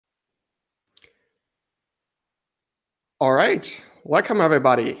All right, welcome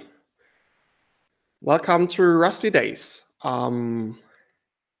everybody. Welcome to Rusty Days.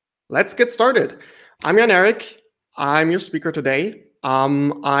 Let's get started. I'm Jan-Erik. I'm your speaker today.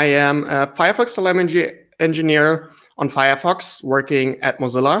 I am a Firefox telemetry engineer on Firefox working at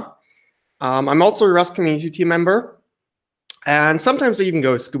Mozilla. I'm also a Rust community team member, and sometimes I even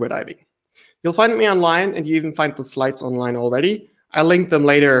go scuba diving. You'll find me online, and you even find the slides online already. I'll link them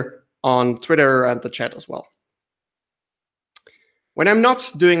later on Twitter and the chat as well. When I'm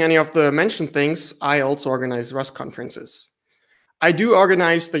not doing any of the mentioned things, I also organize Rust conferences. I do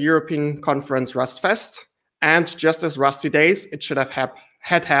organize the European conference RustFest, and just as Rusty Days, it should have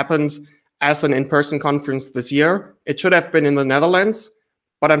had happened as an in-person conference this year. It should have been in the Netherlands,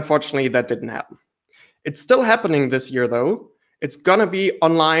 but unfortunately that didn't happen. It's still happening this year though. It's gonna be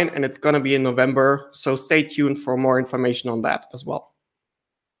online and it's gonna be in November, so stay tuned for more information on that as well.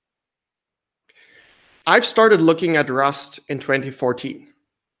 I've started looking at Rust in 2014.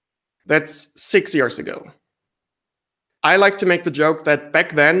 That's 6 years ago. I like to make the joke that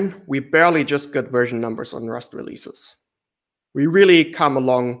back then, we barely just got version numbers on Rust releases. We really come a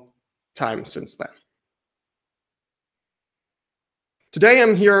long time since then. Today,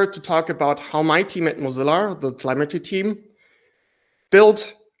 I'm here to talk about how my team at Mozilla, the telemetry team,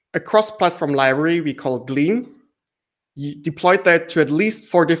 built a cross-platform library we call Glean. You deployed that to at least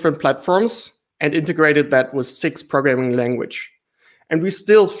 4 different platforms and integrated that with 6 programming languages. And we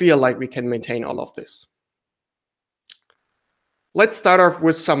still feel like we can maintain all of this. Let's start off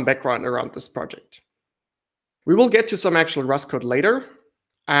with some background around this project. We will get to some actual Rust code later.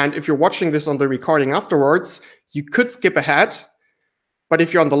 And if you're watching this on the recording afterwards, you could skip ahead. But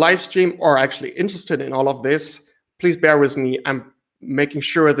if you're on the live stream or actually interested in all of this, please bear with me. I'm making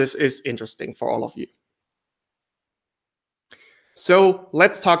sure this is interesting for all of you. So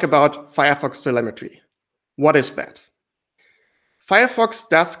let's talk about Firefox telemetry. What is that? Firefox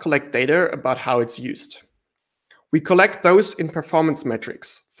does collect data about how it's used. We collect those in performance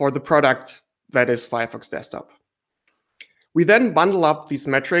metrics for the product that is Firefox Desktop. We then bundle up these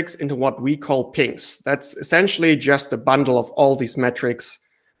metrics into what we call pings. That's essentially just a bundle of all these metrics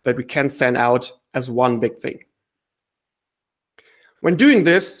that we can send out as one big thing. When doing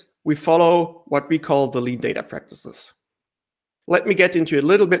this, we follow what we call the lean data practices. Let me get into a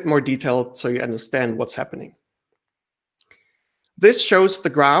little bit more detail so you understand what's happening. This shows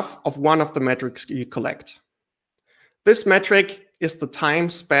the graph of one of the metrics you collect. This metric is the time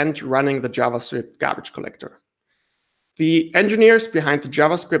spent running the JavaScript garbage collector. The engineers behind the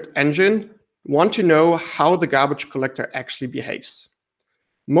JavaScript engine want to know how the garbage collector actually behaves.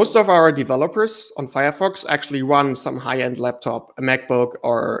 Most of our developers on Firefox actually run some high-end laptop, a MacBook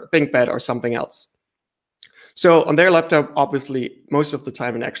or ThinkPad or something else. So on their laptop, obviously, most of the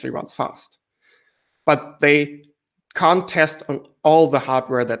time it actually runs fast. But they can't test on all the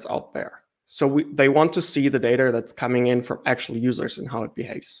hardware that's out there. So they want to see the data that's coming in from actual users and how it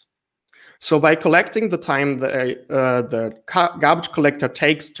behaves. So by collecting the time the garbage collector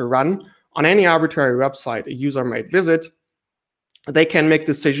takes to run on any arbitrary website a user might visit, they can make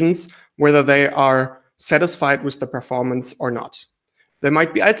decisions whether they are satisfied with the performance or not. There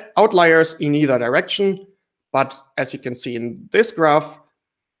might be outliers in either direction, but as you can see in this graph,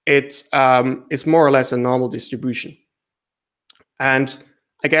 it is more or less a normal distribution. And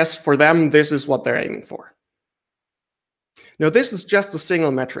I guess for them, this is what they're aiming for. Now, this is just a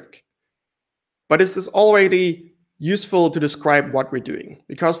single metric, but it is already useful to describe what we're doing,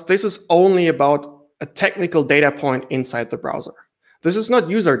 because this is only about a technical data point inside the browser. This is not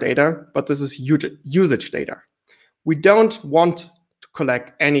user data, but this is usage data. We don't want to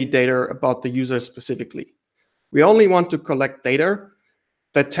collect any data about the user specifically. We only want to collect data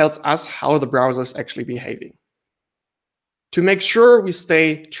that tells us how the browser is actually behaving. To make sure we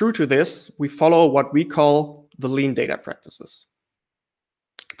stay true to this, we follow what we call the lean data practices.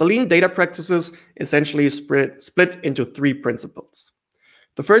 The lean data practices essentially split into 3 principles.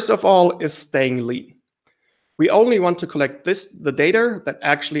 The first of all is staying lean. We only want to collect the data that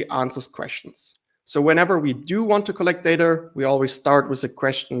actually answers questions. So whenever we do want to collect data, we always start with a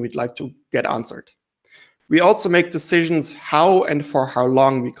question we'd like to get answered. We also make decisions how and for how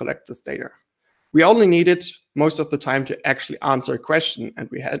long we collect this data. We only need it most of the time to actually answer a question. And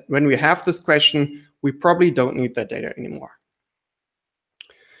when we have this question, we probably don't need that data anymore.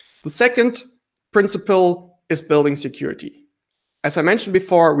 The second principle is building security. As I mentioned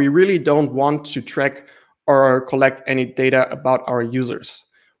before, we really don't want to track or collect any data about our users.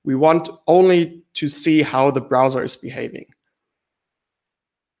 We want only to see how the browser is behaving.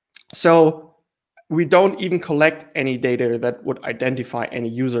 So we don't even collect any data that would identify any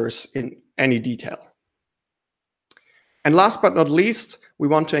users in any detail. And last but not least, we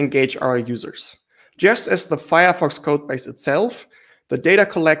want to engage our users. Just as the Firefox codebase itself, the data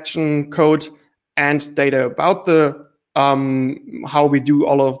collection code and data about the how we do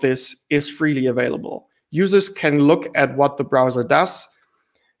all of this is freely available. Users can look at what the browser does.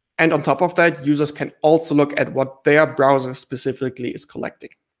 And on top of that, users can also look at what their browser specifically is collecting.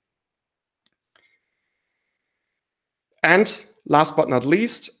 And last but not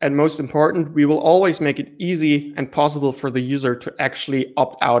least, and most important, we will always make it easy and possible for the user to actually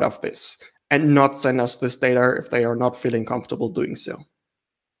opt out of this and not send us this data if they are not feeling comfortable doing so.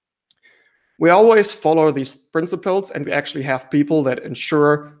 We always follow these principles, and we actually have people that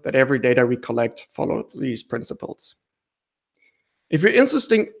ensure that every data we collect follows these principles. If you're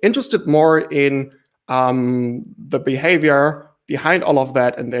interested more in the behavior behind all of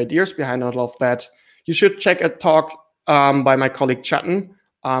that and the ideas behind all of that, you should check a talk by my colleague Chatten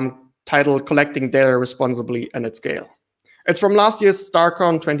titled Collecting Data Responsibly and at Scale. It's from last year's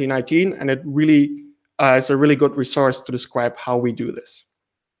StarCon 2019, and it really is a really good resource to describe how we do this.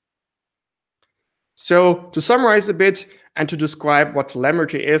 So to summarize a bit and to describe what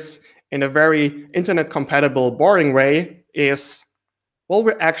telemetry is in a very internet-compatible, boring way is, well,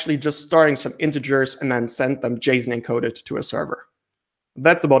 we're actually just storing some integers and then send them JSON encoded to a server.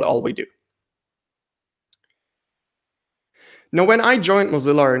 That's about all we do. Now, when I joined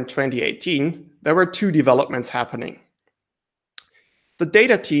Mozilla in 2018, there were two developments happening. The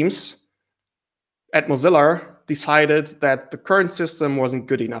data teams at Mozilla decided that the current system wasn't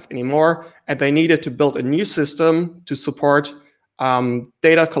good enough anymore, and they needed to build a new system to support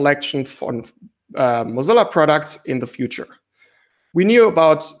data collection from Mozilla products in the future. We knew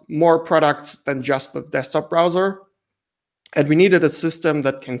about more products than just the desktop browser, and we needed a system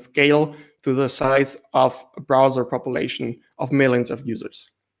that can scale to the size of a browser population of millions of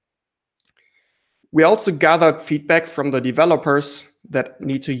users. We also gathered feedback from the developers that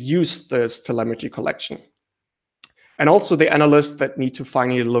need to use this telemetry collection, and also the analysts that need to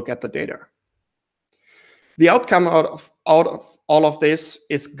finally look at the data. The outcome out of all of this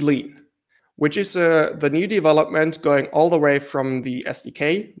is Glean, which is the new development going all the way from the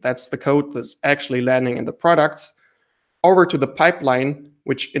SDK, that's the code that's actually landing in the products, over to the pipeline,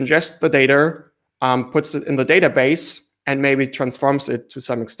 which ingests the data, puts it in the database, and maybe transforms it to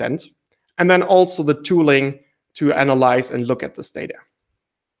some extent. And then also the tooling to analyze and look at this data.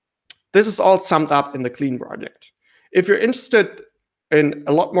 This is all summed up in the Clean project. If you're interested in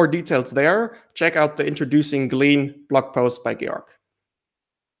a lot more details there, check out the Introducing Glean blog post by Georg.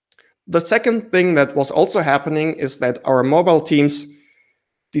 The second thing that was also happening is that our mobile teams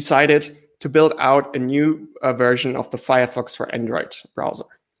decided to build out a new version of the Firefox for Android browser.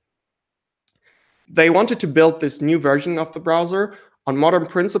 They wanted to build this new version of the browser on modern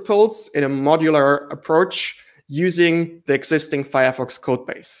principles in a modular approach using the existing Firefox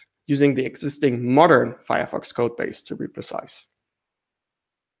codebase, using the existing modern Firefox codebase to be precise.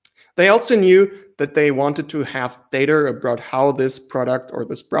 They also knew that they wanted to have data about how this product or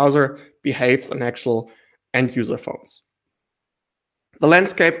this browser behaves on actual end user phones. The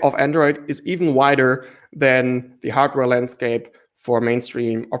landscape of Android is even wider than the hardware landscape for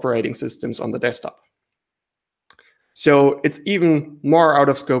mainstream operating systems on the desktop. So it's even more out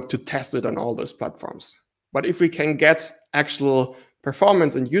of scope to test it on all those platforms. But if we can get actual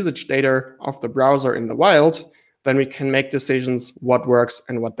performance and usage data of the browser in the wild, then we can make decisions what works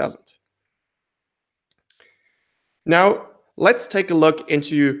and what doesn't. Now, let's take a look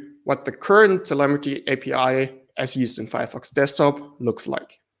into what the current telemetry API as used in Firefox Desktop looks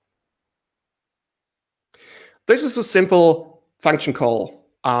like. This is a simple function call,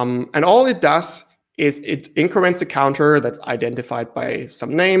 and all it does is it increments a counter that's identified by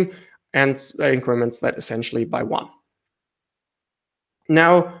some name and increments that essentially by 1.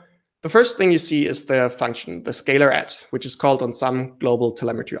 Now, the first thing you see is the function, the scalar add, which is called on some global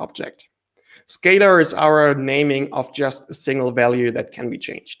telemetry object. Scalar is our naming of just a single value that can be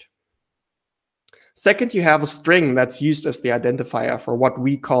changed. Second, you have a string that's used as the identifier for what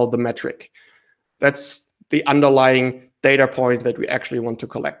we call the metric. That's the underlying data point that we actually want to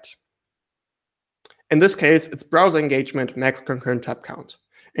collect. In this case, it's browser engagement max concurrent tab count.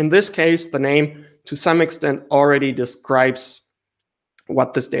 In this case, the name to some extent already describes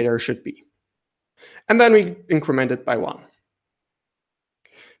what this data should be. And then we increment it by 1.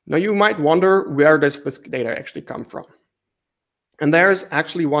 Now you might wonder, where does this data actually come from? And there is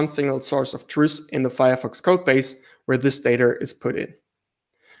actually one single source of truth in the Firefox codebase where this data is put in.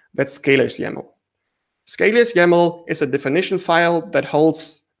 That's Scalar's YAML. Scalar's YAML is a definition file that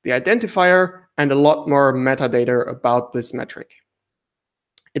holds the identifier and a lot more metadata about this metric.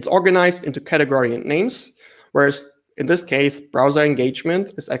 It's organized into category and names, whereas In this case, browser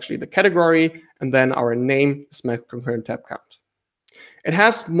engagement is actually the category, and then our name is max concurrent tap count. It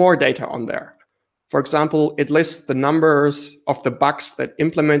has more data on there. For example, it lists the numbers of the bugs that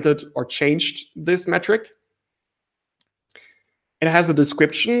implemented or changed this metric. It has a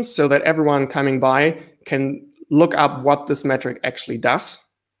description so that everyone coming by can look up what this metric actually does.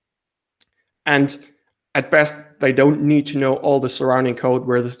 And at best, they don't need to know all the surrounding code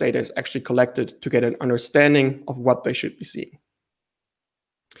where this data is actually collected to get an understanding of what they should be seeing.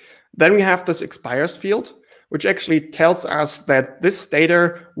 Then we have this expires field, which actually tells us that this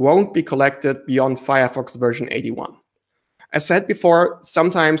data won't be collected beyond Firefox version 81. As said before,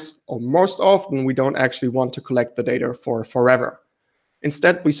 sometimes or most often, we don't actually want to collect the data for forever.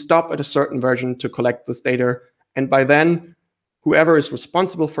 Instead, we stop at a certain version to collect this data, and by then, whoever is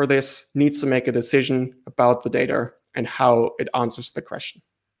responsible for this needs to make a decision about the data and how it answers the question.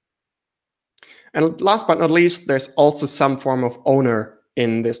 And last but not least, there's also some form of owner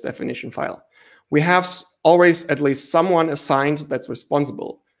in this definition file. We have always at least someone assigned that's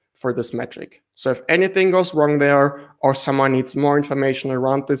responsible for this metric. So if anything goes wrong there, or someone needs more information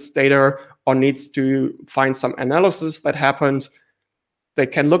around this data, or needs to find some analysis that happened, they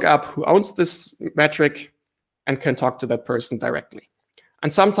can look up who owns this metric and can talk to that person directly.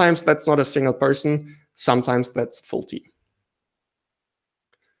 And sometimes that's not a single person, sometimes that's a full team.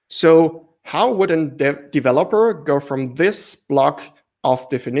 So how would a developer go from this block of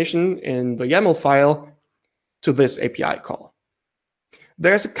definition in the YAML file to this API call?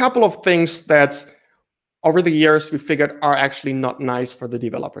 There's a couple of things that over the years we figured are actually not nice for the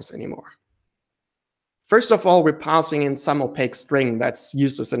developers anymore. First of all, we're passing in some opaque string that's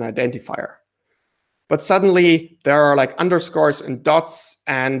used as an identifier. But suddenly there are like underscores and dots,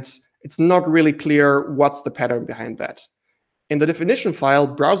 and it's not really clear what's the pattern behind that. In the definition file,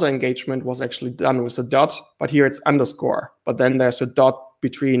 browser engagement was actually done with a dot, but here it's underscore. But then there's a dot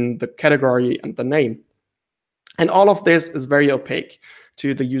between the category and the name. And all of this is very opaque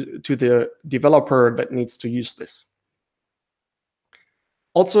to the developer that needs to use this.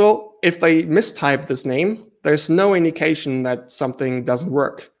 Also, if they mistype this name, there's no indication that something doesn't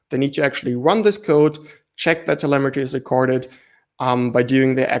work. They need to actually run this code, check that telemetry is recorded by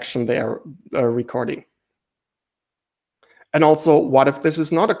doing the action they are recording. And also, what if this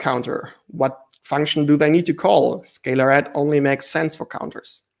is not a counter? What function do they need to call? Scalar add only makes sense for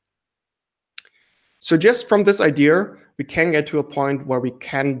counters. So just from this idea, we can get to a point where we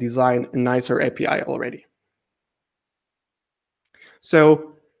can design a nicer API already.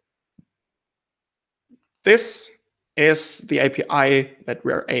 So this is the API that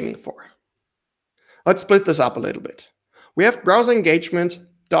we're aiming for. Let's split this up a little bit. We have browser engagement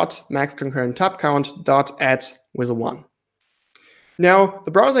dot max concurrent tap count dot add with a 1. Now,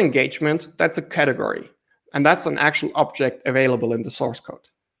 the browser engagement, that's a category, and that's an actual object available in the source code.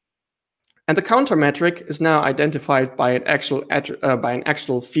 And the counter metric is now identified by an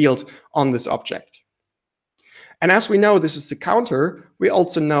actual field on this object. And as we know this is a counter, we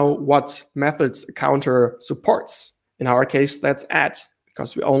also know what methods a counter supports. In our case, that's add,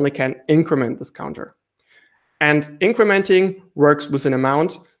 because we only can increment this counter. And incrementing works with an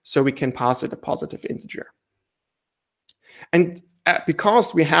amount, so we can pass it a positive integer. And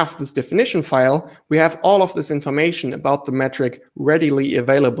because we have this definition file, we have all of this information about the metric readily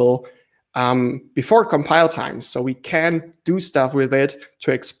available before compile time. So we can do stuff with it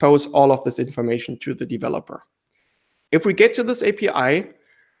to expose all of this information to the developer. If we get to this API,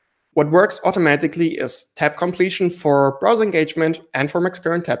 what works automatically is tab completion for browser engagement and for max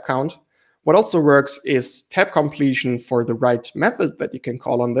current tab count. What also works is tab completion for the right method that you can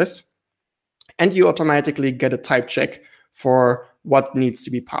call on this. And you automatically get a type check for what needs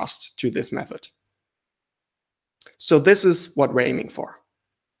to be passed to this method. So this is what we're aiming for.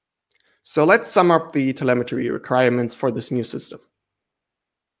 So let's sum up the telemetry requirements for this new system.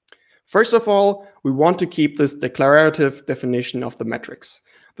 First of all, we want to keep this declarative definition of the metrics.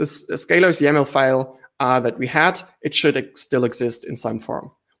 This Scalar's YAML file that we had, it should still exist in some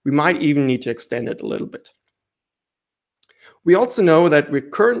form. We might even need to extend it a little bit. We also know that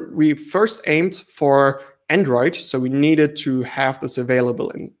we first aimed for Android, so we needed to have this available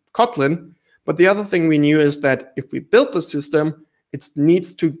in Kotlin. But the other thing we knew is that if we build the system, it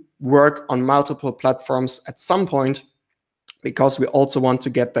needs to work on multiple platforms at some point, because we also want to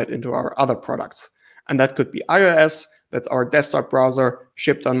get that into our other products. And that could be iOS, that's our desktop browser,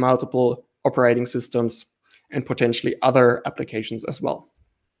 shipped on multiple operating systems, and potentially other applications as well.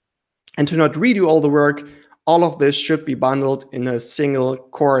 And to not redo all the work, all of this should be bundled in a single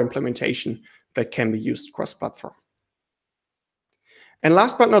core implementation that can be used cross-platform. And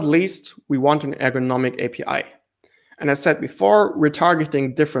last but not least, we want an ergonomic API. And as said before, we're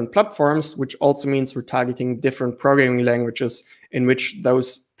targeting different platforms, which also means we're targeting different programming languages in which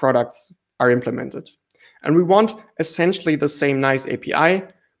those products are implemented. And we want essentially the same nice API,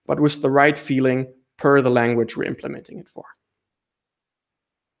 but with the right feeling per the language we're implementing it for.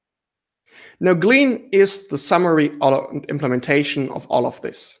 Now, Glean is the summary implementation of all of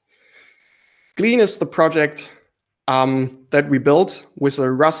this. Glean is the project that we built with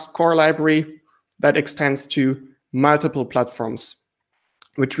a Rust core library that extends to multiple platforms,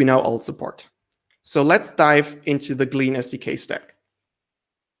 which we now all support. So let's dive into the Glean SDK stack.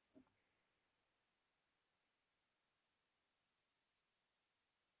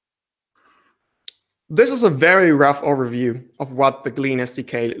 This is a very rough overview of what the Glean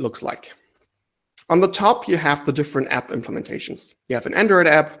SDK looks like. On the top, you have the different app implementations. You have an Android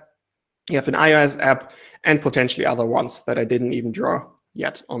app, you have an iOS app, and potentially other ones that I didn't even draw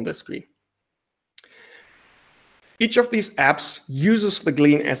yet on this screen. Each of these apps uses the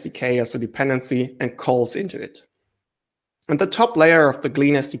Glean SDK as a dependency and calls into it. And the top layer of the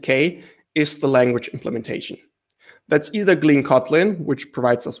Glean SDK is the language implementation. That's either Glean Kotlin, which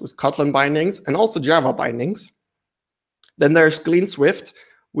provides us with Kotlin bindings and also Java bindings. Then there's Glean Swift,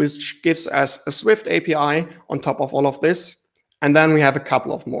 which gives us a Swift API on top of all of this. And then we have a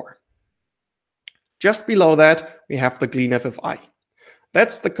couple of more. Just below that, we have the Glean FFI.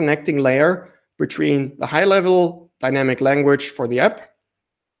 That's the connecting layer between the high-level dynamic language for the app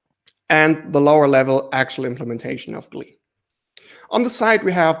and the lower-level actual implementation of Glean. On the side,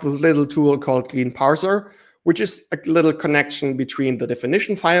 we have this little tool called Glean Parser, which is a little connection between the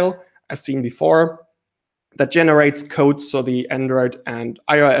definition file, as seen before, that generates code so the Android and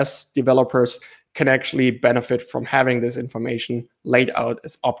iOS developers can actually benefit from having this information laid out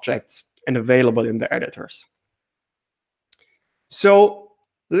as objects and available in the editors. So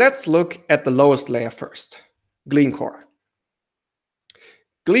let's look at the lowest layer first, Glean Core.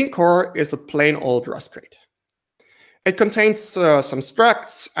 Glean Core is a plain old Rust crate. It contains some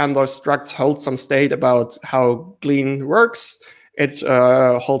structs, and those structs hold some state about how Glean works. It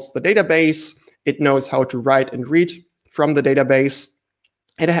holds the database. It knows how to write and read from the database.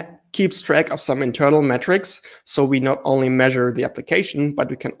 It keeps track of some internal metrics. So we not only measure the application,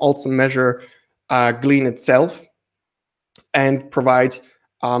 but we can also measure Glean itself and provide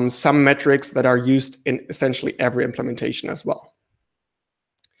some metrics that are used in essentially every implementation as well.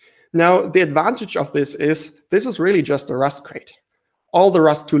 Now, the advantage of this is really just a Rust crate. All the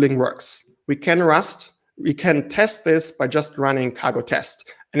Rust tooling works. We can test this by just running cargo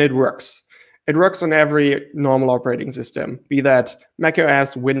test, and it works. It works on every normal operating system, be that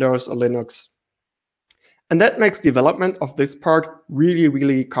macOS, Windows, or Linux. And that makes development of this part really,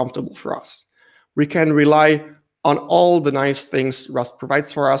 really comfortable for us. We can rely on all the nice things Rust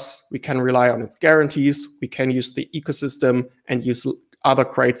provides for us. We can rely on its guarantees. We can use the ecosystem and use other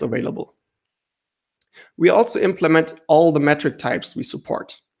crates available. We also implement all the metric types we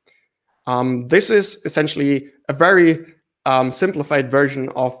support. This is essentially a very simplified version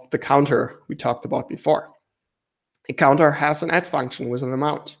of the counter we talked about before. A counter has an add function with an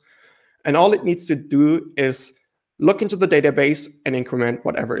amount. And all it needs to do is look into the database and increment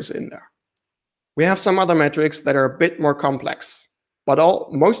whatever is in there. We have some other metrics that are a bit more complex, but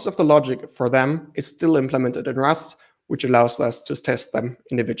most of the logic for them is still implemented in Rust, which allows us to test them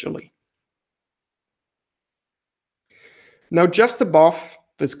individually. Now, just above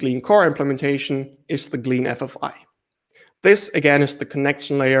this Glean Core implementation is the Glean FFI. This, again, is the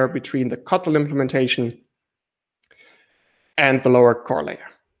connection layer between the Kotlin implementation and the lower core layer.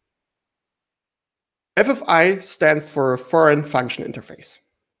 FFI stands for Foreign Function Interface.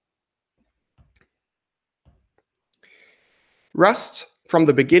 Rust, from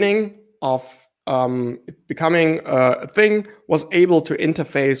the beginning of it becoming a thing, was able to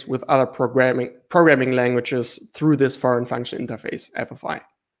interface with other programming languages through this foreign function interface, FFI.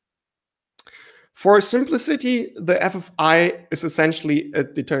 For simplicity, the FFI is essentially a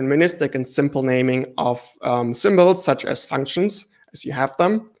deterministic and simple naming of symbols such as functions, as you have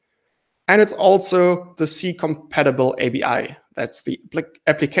them. And it's also the C-compatible ABI. That's the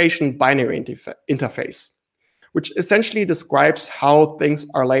application binary interface, which essentially describes how things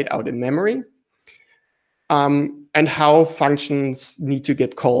are laid out in memory. And how functions need to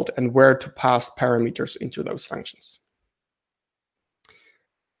get called and where to pass parameters into those functions.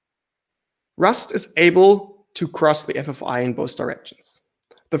 Rust is able to cross the FFI in both directions.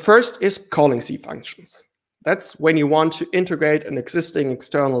 The first is calling C functions. That's when you want to integrate an existing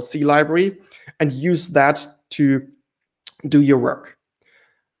external C library and use that to do your work.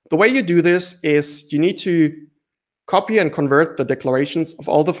 The way you do this is you need to copy and convert the declarations of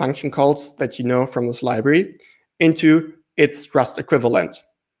all the function calls that you know from this library into its Rust equivalent.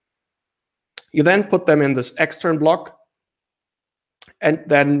 You then put them in this extern block, and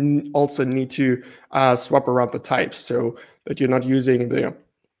then also need to swap around the types so that you're not using the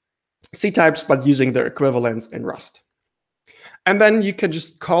C types, but using their equivalents in Rust. And then you can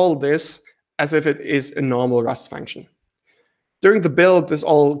just call this as if it is a normal Rust function. During the build, this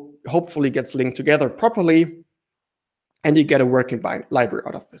all hopefully gets linked together properly, and you get a working library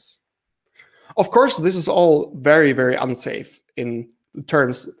out of this. Of course, this is all very, very unsafe in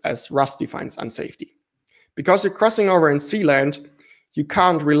terms as Rust defines unsafety. Because you're crossing over in C land, you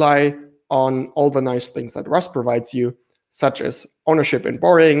can't rely on all the nice things that Rust provides you, such as ownership in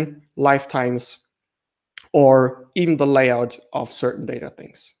borrowing, lifetimes, or even the layout of certain data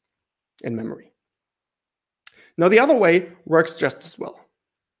things in memory. Now, the other way works just as well.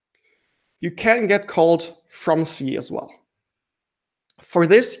 You can get called from C as well. For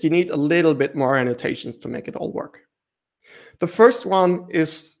this, you need a little bit more annotations to make it all work. The first one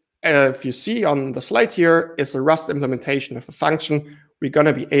is, if you see on the slide here, is a Rust implementation of a function we're going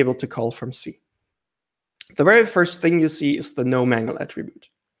to be able to call from C. The very first thing you see is the no-mangle attribute.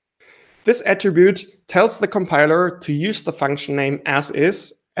 This attribute tells the compiler to use the function name as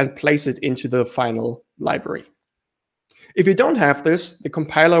is and place it into the final library. If you don't have this, the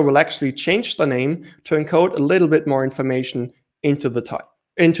compiler will actually change the name to encode a little bit more information into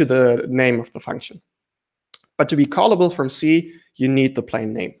the name of the function. But to be callable from C, you need the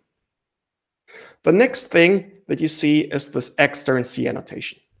plain name. The next thing that you see is this extern C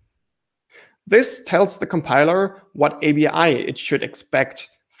annotation. This tells the compiler what ABI it should expect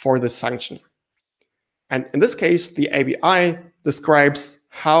for this function. And in this case, the ABI describes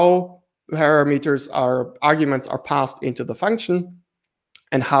how parameters arguments are passed into the function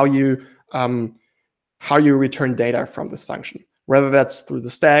and how you return data from this function, whether that's through the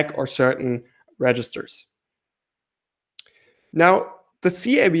stack or certain registers. Now, the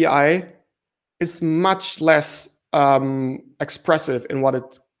C ABI is much less expressive in what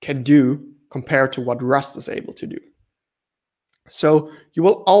it can do compared to what Rust is able to do. So you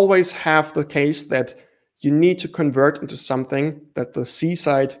will always have the case that you need to convert into something that the C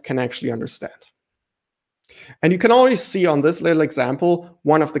side can actually understand. And you can always see on this little example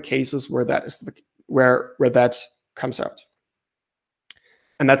one of the cases where that is where that comes out.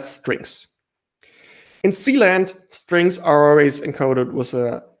 And that's strings. In C land, strings are always encoded with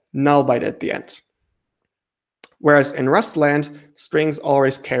a null byte at the end. Whereas in Rust land, strings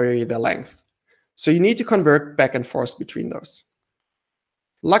always carry the length. So you need to convert back and forth between those.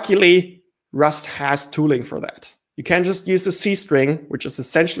 Luckily, Rust has tooling for that. You can just use the C string, which is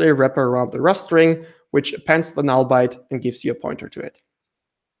essentially a wrapper around the Rust string, which appends the null byte and gives you a pointer to it.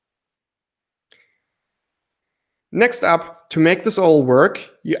 Next up, to make this all work,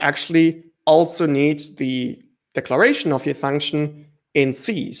 you actually also need the declaration of your function in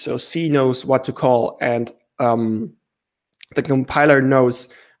C. So C knows what to call, and the compiler knows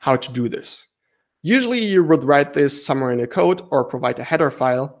how to do this. Usually you would write this somewhere in the code or provide a header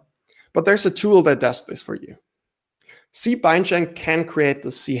file, but there's a tool that does this for you. C bindgen can create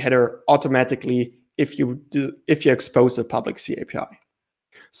the C header automatically if you expose a public C API.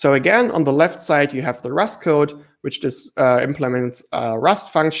 So again, on the left side, you have the Rust code, which implements a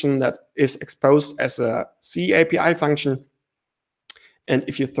Rust function that is exposed as a C API function. And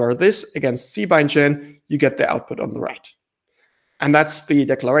if you throw this against C bindgen, you get the output on the right. And that's the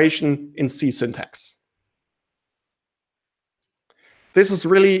declaration in C syntax. This is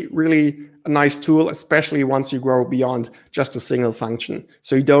really, really a nice tool, especially once you grow beyond just a single function.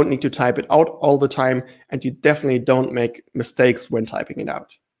 So you don't need to type it out all the time, and you definitely don't make mistakes when typing it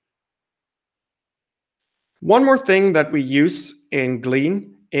out. One more thing that we use in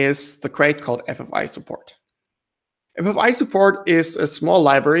Glean is the crate called FFI support. FFI support is a small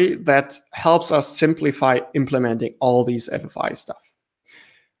library that helps us simplify implementing all these FFI stuff.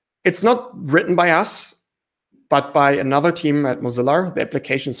 It's not written by us, but by another team at Mozilla, the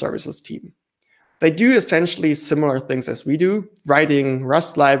application services team. They do essentially similar things as we do, writing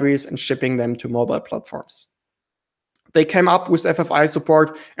Rust libraries and shipping them to mobile platforms. They came up with FFI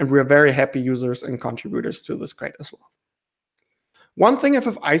support, and we're very happy users and contributors to this crate as well. One thing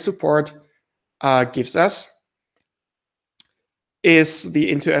FFI support gives us is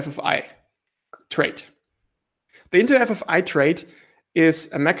the into FFI trait. The into FFI trait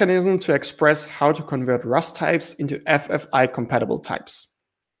is a mechanism to express how to convert Rust types into FFI compatible types.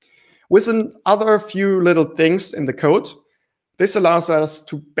 With other few little things in the code, this allows us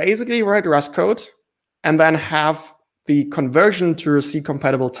to basically write Rust code and then have the conversion to a C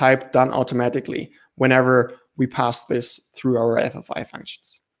compatible type done automatically whenever we pass this through our FFI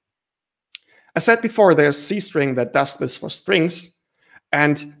functions. I said before, there's C-string that does this for strings,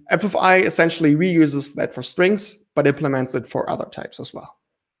 and FFI essentially reuses that for strings, but implements it for other types as well.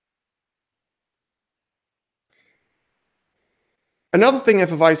 Another thing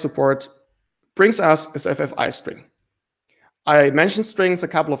FFI support brings us is FFI string. I mentioned strings a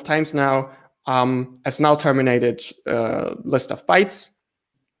couple of times now as null terminated list of bytes.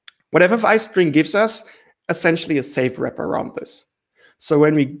 What FFI string gives us, essentially a safe wrapper around this. So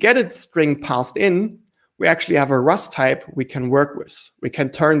when we get a string passed in, we actually have a Rust type we can work with. We can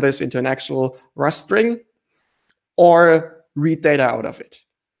turn this into an actual Rust string or read data out of it.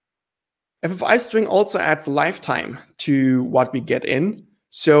 FFI string also adds lifetime to what we get in,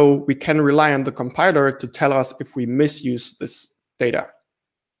 so we can rely on the compiler to tell us if we misuse this data.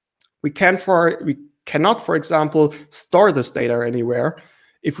 We cannot, for example, store this data anywhere.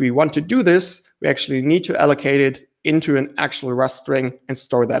 If we want to do this, we actually need to allocate it into an actual Rust string and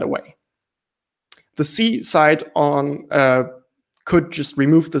store that away. The C side could just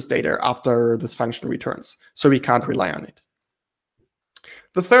remove this data after this function returns, so we can't rely on it.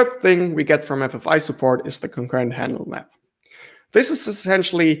 The third thing we get from FFI support is the concurrent handle map. This is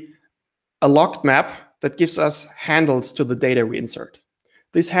essentially a locked map that gives us handles to the data we insert.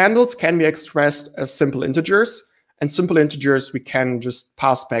 These handles can be expressed as simple integers, and simple integers we can just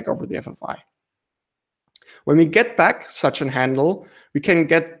pass back over the FFI. When we get back such a handle, we can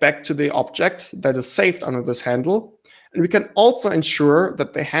get back to the object that is saved under this handle, and we can also ensure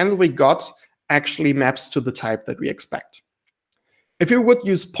that the handle we got actually maps to the type that we expect. If you would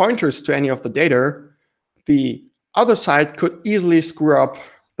use pointers to any of the data, the other side could easily screw up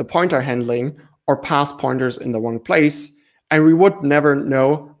the pointer handling or pass pointers in the wrong place, and we would never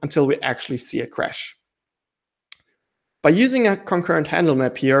know until we actually see a crash. By using a concurrent handle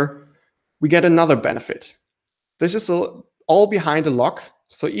map here, we get another benefit. This is all behind a lock,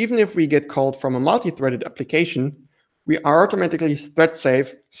 so even if we get called from a multi-threaded application, we are automatically thread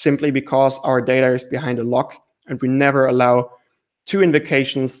safe simply because our data is behind a lock and we never allow two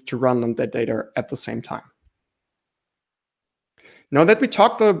invocations to run on that data at the same time. Now that we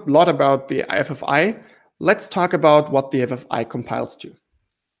talked a lot about the FFI, let's talk about what the FFI compiles to.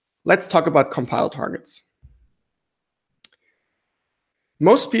 Let's talk about compile targets.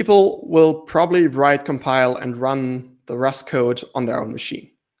 Most people will probably write, compile, and run the Rust code on their own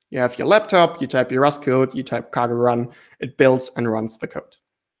machine. You have your laptop, you type your Rust code, you type cargo run, it builds and runs the code.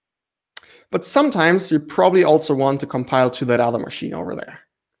 But sometimes you probably also want to compile to that other machine over there.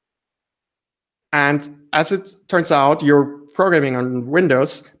 And as it turns out, you're programming on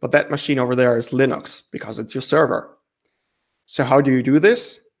Windows, but that machine over there is Linux because it's your server. So how do you do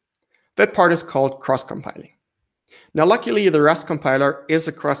this? That part is called cross-compiling. Now, luckily, the Rust compiler is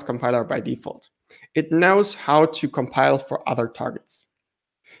a cross-compiler by default. It knows how to compile for other targets.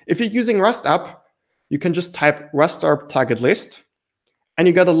 If you're using rustup, you can just type rustup target list, and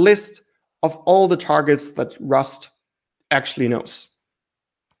you get a list of all the targets that Rust actually knows.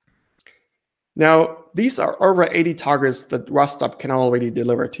 Now, these are over 80 targets that rustup can already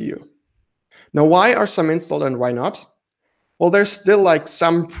deliver to you. Now, why are some installed and why not? Well, there's still like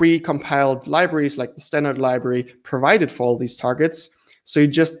some pre-compiled libraries like the standard library provided for all these targets. So you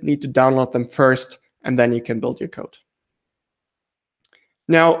just need to download them first, and then you can build your code.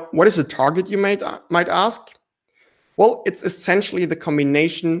 Now, what is a target, you might ask? Well, it's essentially the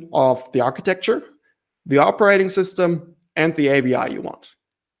combination of the architecture, the operating system, and the ABI you want.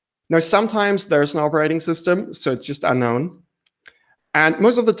 Now, sometimes there's an operating system, so it's just unknown. And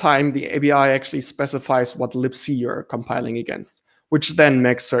most of the time, the ABI actually specifies what libc you're compiling against, which then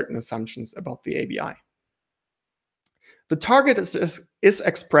makes certain assumptions about the ABI. The target is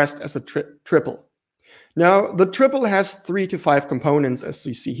expressed as a triple. Now, the triple has 3 to 5 components, as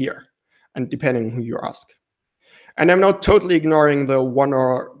you see here, and depending on who you ask. And I'm not totally ignoring the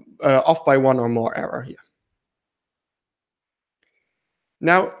off by one or more error here.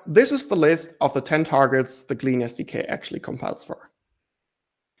 Now, this is the list of the 10 targets the Glean SDK actually compiles for.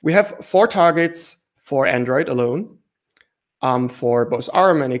 We have 4 targets for Android alone, for both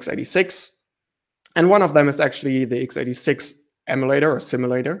ARM and x86. And one of them is actually the x86 emulator or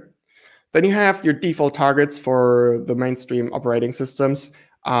simulator. Then you have your default targets for the mainstream operating systems,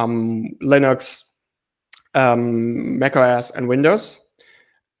 Linux, macOS, and Windows.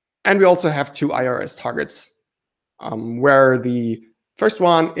 And we also have 2 iOS targets, where the first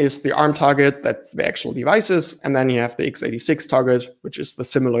one is the ARM target, that's the actual devices, and then you have the x86 target, which is the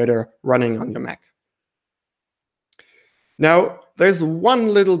simulator running on your Mac. Now, there's one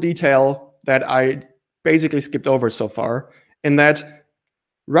little detail that I basically skipped over so far, in that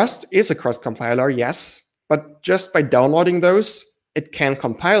Rust is a cross-compiler, yes, but just by downloading those, it can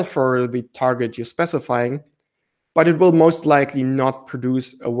compile for the target you're specifying, but it will most likely not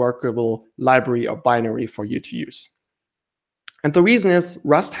produce a workable library or binary for you to use. And the reason is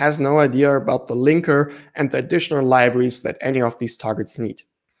Rust has no idea about the linker and the additional libraries that any of these targets need.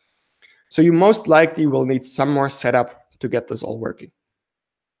 So you most likely will need some more setup to get this all working.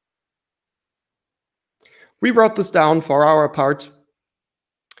 We wrote this down for our part,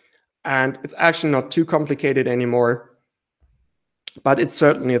 and it's actually not too complicated anymore, but it's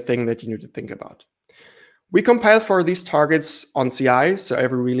certainly a thing that you need to think about. We compile for these targets on CI, so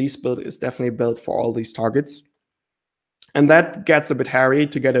every release build is definitely built for all these targets. And that gets a bit hairy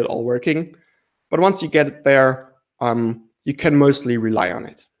to get it all working. But once you get it there, you can mostly rely on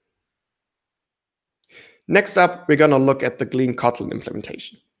it. Next up, we're going to look at the clean Kotlin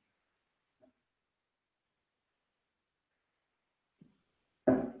implementation.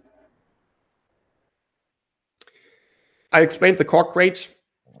 I explained the core crate,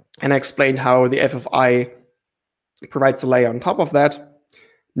 and I explained how the FFI provides a layer on top of that.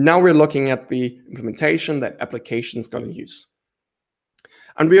 Now we're looking at the implementation that application is going to use.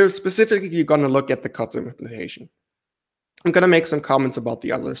 And we're specifically going to look at the Kotlin implementation. I'm going to make some comments about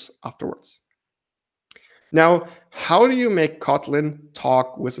the others afterwards. Now, how do you make Kotlin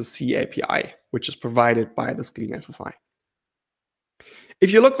talk with a C API, which is provided by this clean FFI?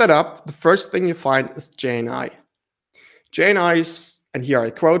 If you look that up, the first thing you find is JNI. JNI is, and here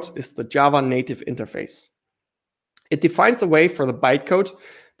I quote, is the Java native interface. It defines a way for the bytecode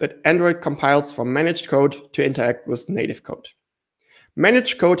that Android compiles from managed code to interact with native code.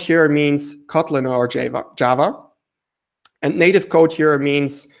 Managed code here means Kotlin or Java, and native code here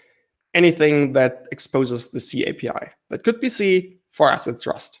means anything that exposes the C API. That could be C, for us it's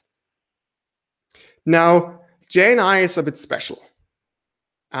Rust. Now, JNI is a bit special.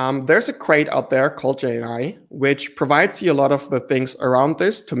 There's a crate out there called JNI, which provides you a lot of the things around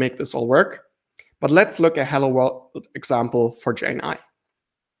this to make this all work. But let's look at a Hello World example for JNI.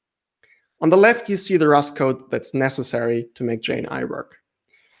 On the left, you see the Rust code that's necessary to make JNI work.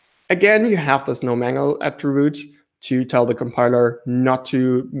 Again, you have this no manual attribute to tell the compiler not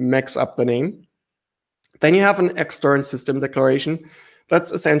to mix up the name. Then you have an extern system declaration.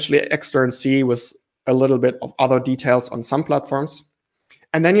 That's essentially extern C with a little bit of other details on some platforms.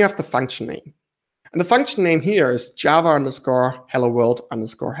 And then you have the function name. And the function name here is Java underscore hello world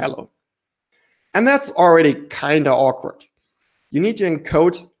underscore hello. And that's already kind of awkward. You need to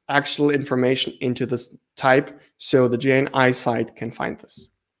encode actual information into this type so the JNI side can find this.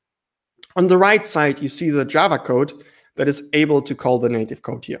 On the right side, you see the Java code that is able to call the native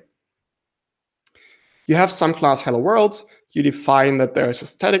code here. You have some class hello world. You define that there is a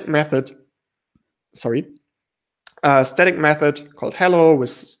static method, called hello with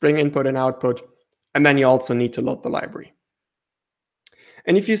string input and output. And then you also need to load the library.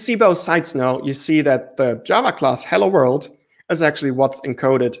 And if you see both sides now, you see that the Java class hello world is actually what's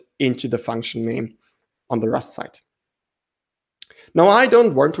encoded into the function name on the Rust side. Now, I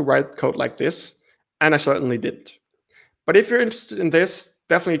don't want to write code like this, and I certainly didn't. But if you're interested in this,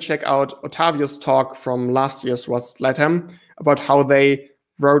 definitely check out Ottavio's talk from last year's Rust LATAM about how they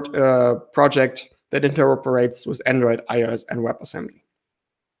wrote a project that interoperates with Android, iOS, and WebAssembly.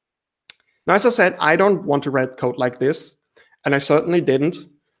 Now, as I said, I don't want to write code like this, and I certainly didn't.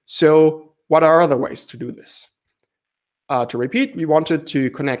 So what are other ways to do this? To repeat, we wanted to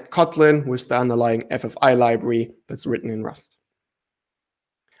connect Kotlin with the underlying FFI library that's written in Rust.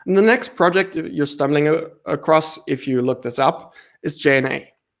 And the next project you're stumbling across, if you look this up, is JNA.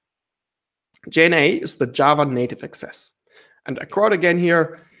 JNA is the Java native access. And I quote again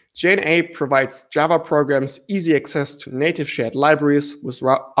here, JNA provides Java programs easy access to native shared libraries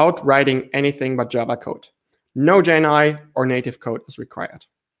without writing anything but Java code. No JNI or native code is required.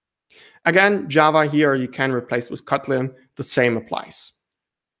 Again, Java here you can replace with Kotlin. The same applies.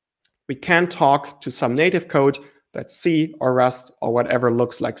 We can talk to some native code that's C or Rust or whatever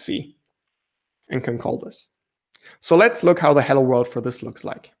looks like C and can call this. So let's look how the hello world for this looks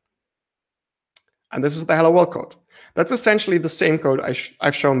like. And this is the hello world code. That's essentially the same code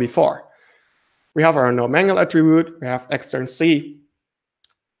I've shown before. We have our no manual attribute. We have extern C.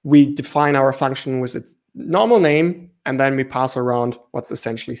 We define our function with its normal name, and then we pass around what's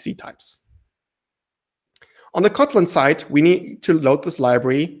essentially C types. On the Kotlin side, we need to load this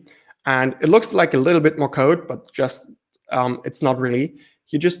library, and it looks like a little bit more code, but just it's not really.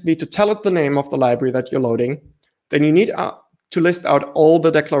 You just need to tell it the name of the library that you're loading. Then you need to list out all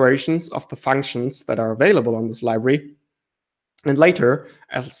the declarations of the functions that are available on this library. And later,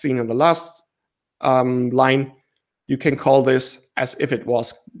 as seen in the last line, you can call this as if it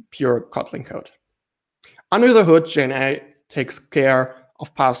was pure Kotlin code. Under the hood, JNA takes care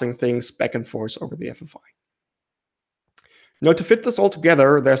of passing things back and forth over the FFI. Now, to fit this all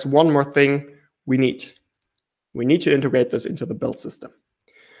together, there's one more thing we need. We need to integrate this into the build system.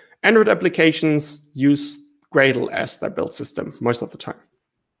 Android applications use Gradle as their build system most of the time.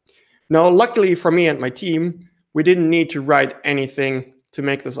 Now, luckily for me and my team, we didn't need to write anything to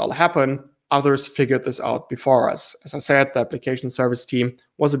make this all happen. Others figured this out before us. As I said, the application service team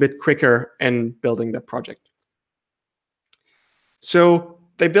was a bit quicker in building the project. So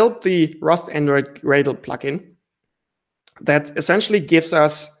they built the Rust Android Gradle plugin that essentially gives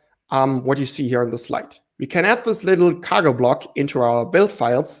us what you see here on the slide. We can add this little cargo block into our build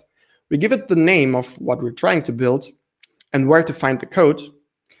files. We give it the name of what we're trying to build and where to find the code.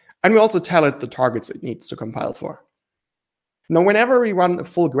 And we also tell it the targets it needs to compile for. Now, whenever we run a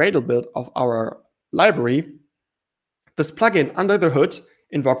full Gradle build of our library, this plugin under the hood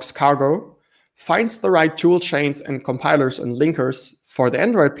invokes cargo, finds the right tool chains and compilers and linkers for the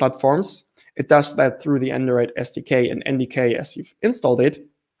Android platforms. It does that through the Android SDK and NDK as you've installed it.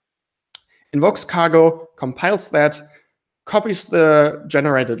 Invokes cargo, compiles that, copies the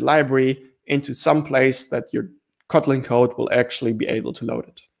generated library into some place that your Kotlin code will actually be able to load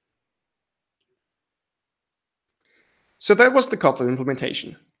it. So that was the Kotlin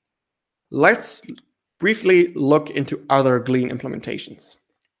implementation. Let's briefly look into other Glean implementations.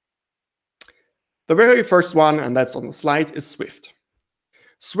 The very first one, and that's on the slide, is Swift.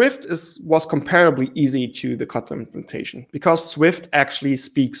 Swift was comparably easy to the Kotlin implementation because Swift actually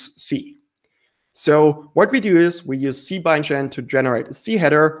speaks C. So what we do is we use cbindgen to generate a C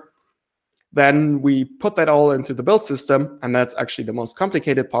header. Then we put that all into the build system, and that's actually the most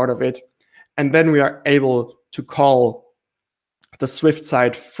complicated part of it. And then we are able to call the Swift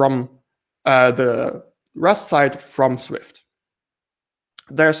side from the Rust side from Swift.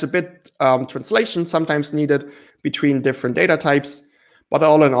 There's a bit translation sometimes needed between different data types, but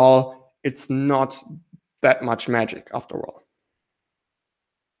all in all, it's not that much magic after all.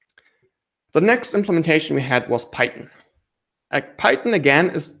 The next implementation we had was Python. Python, again,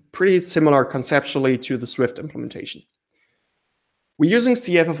 is pretty similar conceptually to the Swift implementation. We're using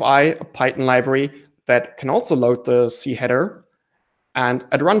CFFI, a Python library that can also load the C header. And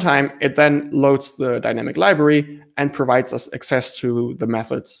at runtime, it then loads the dynamic library and provides us access to the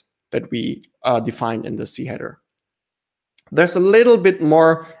methods that we defined in the C header. There's a little bit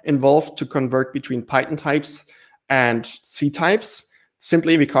more involved to convert between Python types and C types,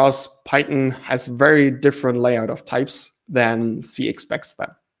 simply because Python has very different layout of types than C expects them.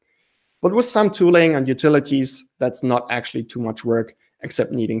 But with some tooling and utilities, that's not actually too much work,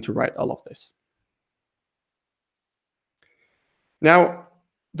 except needing to write all of this. Now,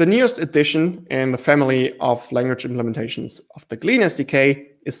 the newest addition in the family of language implementations of the Glean SDK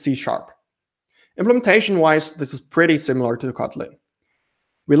is C#. Implementation-wise, this is pretty similar to Kotlin.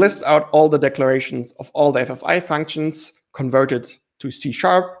 We list out all the declarations of all the FFI functions, convert it to C#,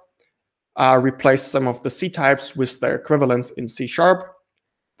 replace some of the C types with their equivalents in C#.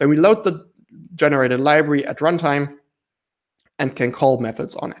 Then we load the generated library at runtime and can call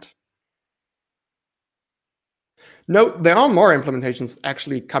methods on it. Note, there are more implementations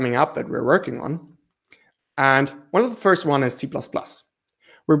actually coming up that we're working on. And one of the first one is C++.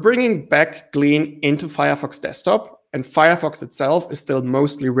 We're bringing back Glean into Firefox Desktop, and Firefox itself is still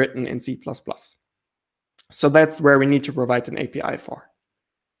mostly written in C++. So that's where we need to provide an API for.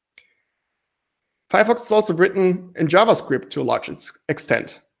 Firefox is also written in JavaScript to a large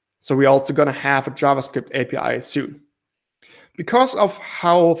extent. So we're also going to have a JavaScript API soon. Because of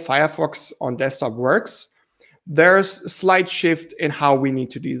how Firefox on desktop works, there's a slight shift in how we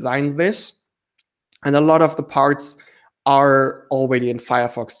need to design this. And a lot of the parts are already in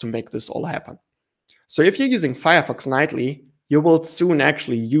Firefox to make this all happen. So if you're using Firefox nightly, you will soon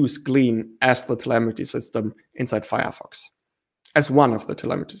actually use Glean as the telemetry system inside Firefox, as one of the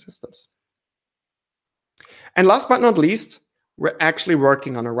telemetry systems. And last but not least, we're actually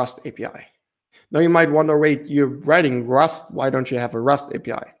working on a Rust API. Now you might wonder, wait, you're writing Rust, why don't you have a Rust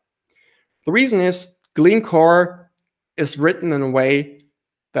API? The reason is Glean core is written in a way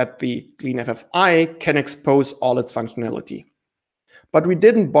that the Glean FFI can expose all its functionality. But we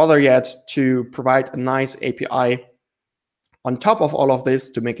didn't bother yet to provide a nice API on top of all of this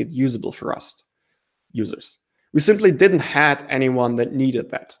to make it usable for Rust users. We simply didn't have anyone that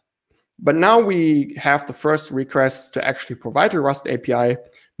needed that. But now we have the first requests to actually provide a Rust API,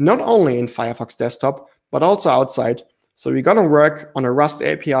 not only in Firefox Desktop, but also outside. So we're going to work on a Rust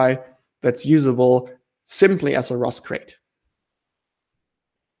API that's usable simply as a Rust crate.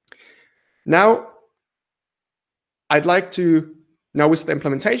 Now, I'd like to Now, with the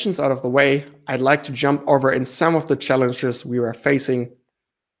implementations out of the way, I'd like to jump over in some of the challenges we were facing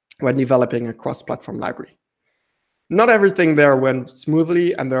when developing a cross-platform library. Not everything there went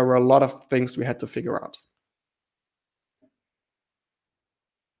smoothly, and there were a lot of things we had to figure out.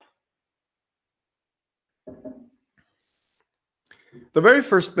 The very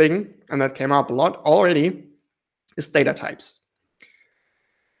first thing, and that came up a lot already, is data types.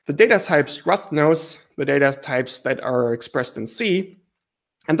 The data types Rust knows, the data types that are expressed in C,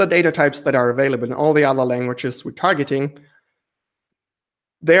 and the data types that are available in all the other languages we're targeting,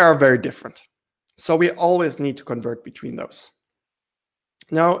 they are very different. So we always need to convert between those.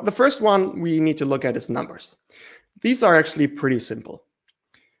 Now, the first one we need to look at is numbers. These are actually pretty simple.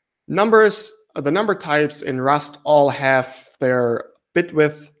 Numbers, the number types in Rust all have their bit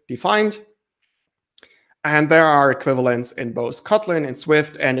width defined, and there are equivalents in both Kotlin and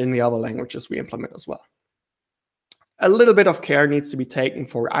Swift and in the other languages we implement as well. A little bit of care needs to be taken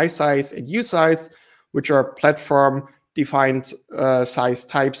for iSize and usize, which are platform-defined size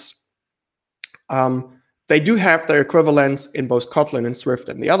types. They do have their equivalents in both Kotlin and Swift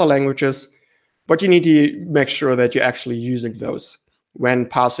and the other languages, but you need to make sure that you're actually using those when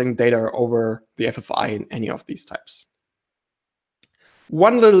passing data over the FFI in any of these types.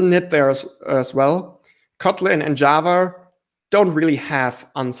 One little nit there as well, Kotlin and Java don't really have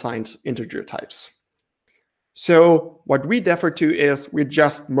unsigned integer types. So what we defer to is we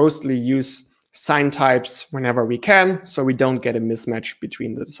just mostly use signed types whenever we can, so we don't get a mismatch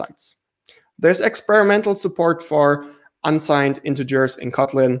between the sites. There's experimental support for unsigned integers in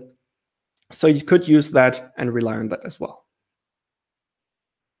Kotlin, so you could use that and rely on that as well.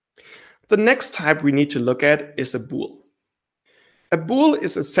 The next type we need to look at is a bool. A bool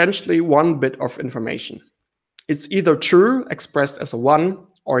is essentially one bit of information. It's either true, expressed as a 1,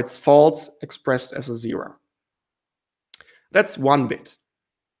 or it's false, expressed as a 0. That's one bit.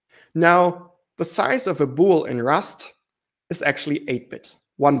 Now, the size of a bool in Rust is actually 8-bit,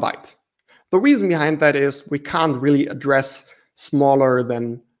 1 byte. The reason behind that is we can't really address smaller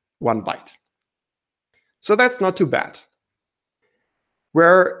than 1 byte. So that's not too bad.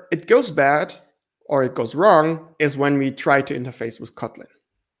 Where it goes bad, or it goes wrong, is when we try to interface with Kotlin.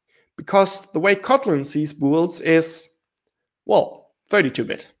 Because the way Kotlin sees bools is, well,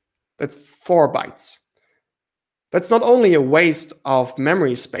 32-bit. That's 4 bytes. That's not only a waste of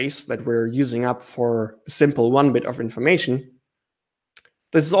memory space that we're using up for a simple 1 bit of information,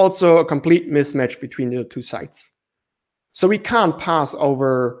 this is also a complete mismatch between the two sites. So we can't pass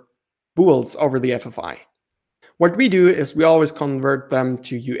over bools over the FFI. What we do is we always convert them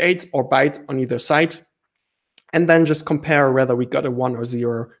to U8 or byte on either side, and then just compare whether we got a 1 or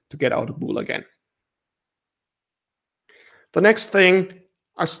 0 to get out a bool again. The next thing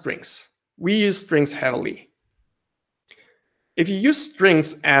are strings. We use strings heavily. If you use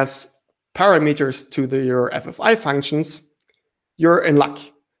strings as parameters to your FFI functions, you're in luck.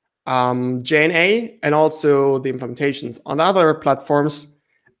 JNA and also the implementations on other platforms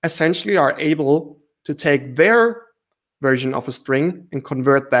essentially are able to take their version of a string and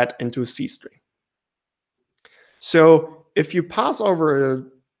convert that into a C string. So if you pass over a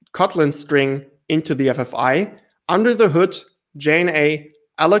Kotlin string into the FFI, under the hood, JNA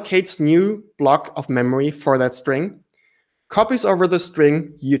allocates new block of memory for that string, copies over the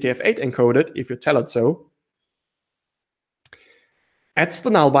string UTF-8 encoded, if you tell it so, adds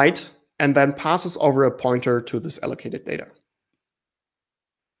the null byte, and then passes over a pointer to this allocated data.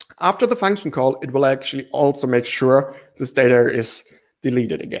 After the function call, it will actually also make sure this data is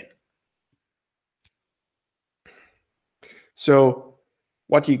deleted again. So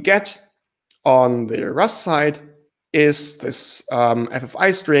what you get on the Rust side is this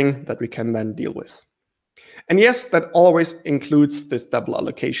FFI string that we can then deal with. And yes, that always includes this double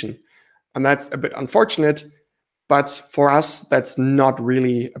allocation. And that's a bit unfortunate, but for us, that's not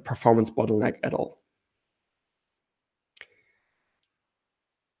really a performance bottleneck at all.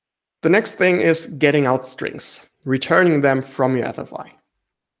 The next thing is getting out strings, returning them from your FFI.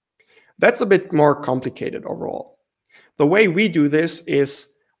 That's a bit more complicated overall. The way we do this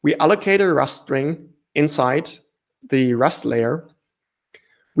is we allocate a Rust string inside the Rust layer.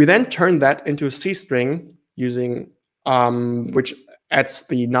 We then turn that into a C string using which adds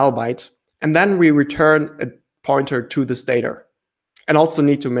the null byte, and then we return a pointer to this data, and also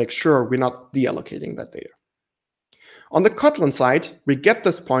need to make sure we're not deallocating that data. On the Kotlin side, we get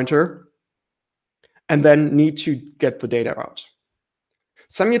this pointer and then need to get the data out.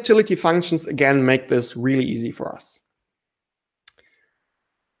 Some utility functions, again, make this really easy for us.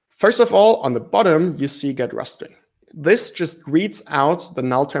 First of all, on the bottom, you see get Rust string. This just reads out the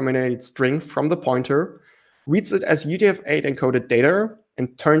null terminated string from the pointer, reads it as UTF-8 encoded data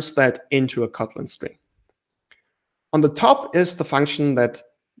and turns that into a Kotlin string. On the top is the function that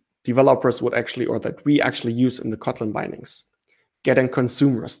developers would actually, or that we actually use in the Kotlin bindings, get and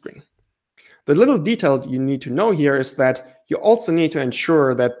consume a string. The little detail you need to know here is that you also need to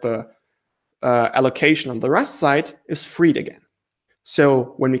ensure that the allocation on the Rust side is freed again.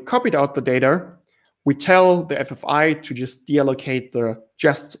 So when we copied out the data, we tell the FFI to just deallocate the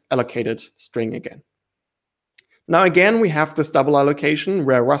just allocated string again. Now again, we have this double allocation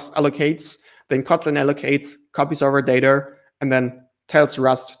where Rust allocates, then Kotlin allocates, copies our data, and then tells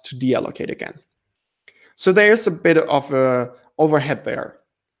Rust to deallocate again. So there is a bit of a overhead there.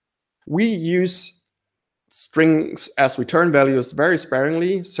 We use strings as return values very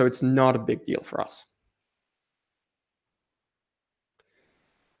sparingly, so it's not a big deal for us.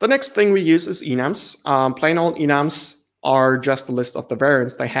 The next thing we use is enums. Plain old enums are just a list of the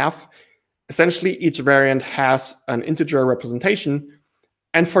variants they have. Essentially, each variant has an integer representation,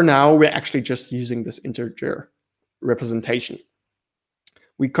 and for now, we're actually just using this integer representation.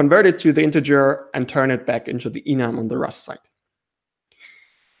 We convert it to the integer and turn it back into the enum on the Rust side.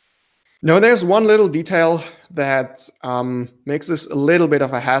 Now, there's one little detail that makes this a little bit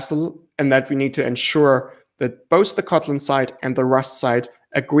of a hassle, and that we need to ensure that both the Kotlin side and the Rust side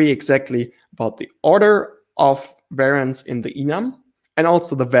agree exactly about the order of variants in the enum and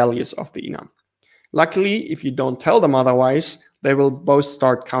also the values of the enum. Luckily, if you don't tell them otherwise, they will both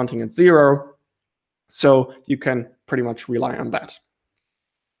start counting at 0, so you can pretty much rely on that.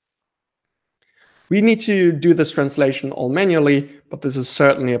 We need to do this translation all manually, but this is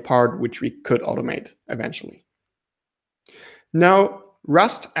certainly a part which we could automate eventually. Now,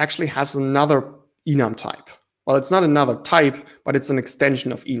 Rust actually has another enum type. Well, it's not another type, but it's an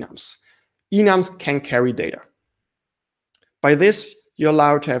extension of enums. Enums can carry data. By this, you're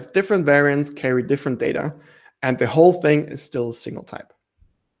allowed to have different variants carry different data, and the whole thing is still a single type.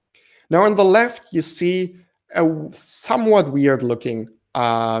 Now, on the left, you see a somewhat weird-looking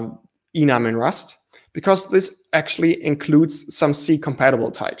enum in Rust, because this actually includes some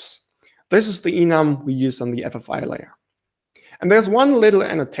C-compatible types. This is the enum we use on the FFI layer. And there's one little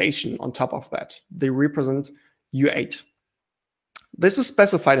annotation on top of that. They represent U8. This is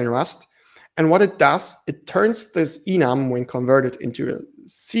specified in Rust, and what it does, it turns this enum, when converted into a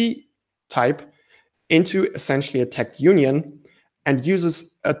C type, into essentially a tagged union, and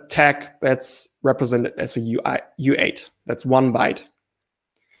uses a tag that's represented as a U8. That's 1 byte.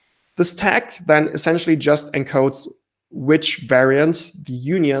 This tag then essentially just encodes which variant the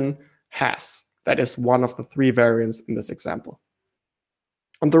union has. That is one of the 3 variants in this example.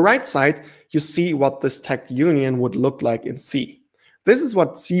 On the right side, you see what this tagged union would look like in C. This is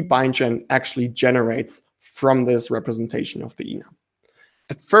what C bindgen actually generates from this representation of the enum.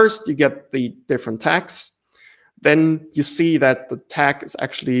 At first, you get the different tags. Then you see that the tag is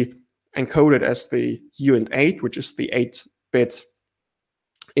actually encoded as the uint8, which is the 8-bit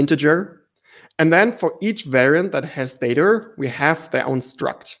integer. And then for each variant that has data, we have their own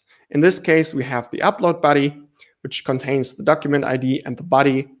struct. In this case, we have the upload body, which contains the document ID and the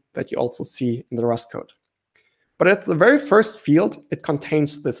body that you also see in the Rust code. But at the very first field, it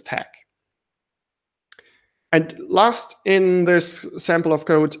contains this tag. And last in this sample of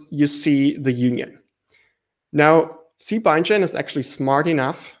code, you see the union. Now, C bindgen is actually smart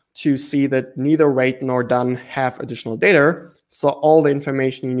enough to see that neither wait nor done have additional data, so all the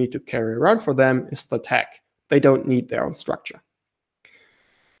information you need to carry around for them is the tag. They don't need their own structure.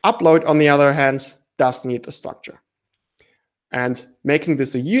 Upload, on the other hand, does need the structure. And making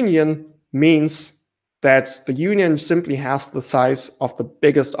this a union means that the union simply has the size of the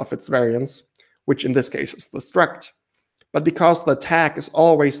biggest of its variants, which in this case is the struct. But because the tag is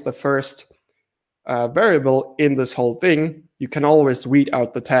always the first variable in this whole thing, you can always read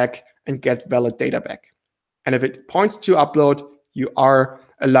out the tag and get valid data back. And if it points to upload, you are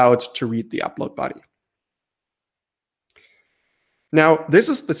allowed to read the upload body. Now, this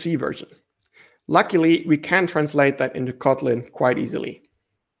is the C version. Luckily, we can translate that into Kotlin quite easily.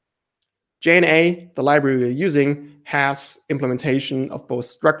 JNA, the library we're using, has implementation of both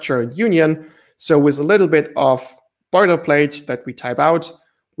structure and union. So with a little bit of boilerplate that we type out,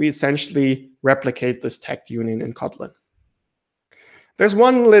 we essentially replicate this tagged union in Kotlin. There's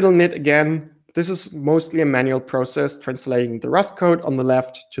one little nit again. This is mostly a manual process, translating the Rust code on the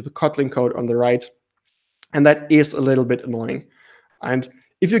left to the Kotlin code on the right. And that is a little bit annoying. And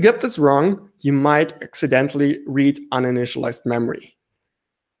if you get this wrong, you might accidentally read uninitialized memory.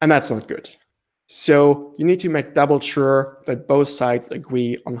 And that's not good. So you need to make double sure that both sides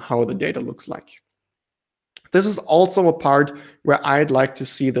agree on how the data looks like. This is also a part where I'd like to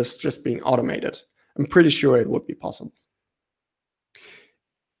see this just being automated. I'm pretty sure it would be possible.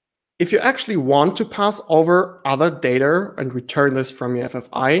 If you actually want to pass over other data and return this from your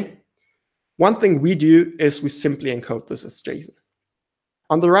FFI, one thing we do is we simply encode this as JSON.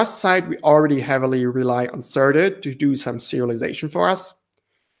 On the Rust side, we already heavily rely on Certed to do some serialization for us.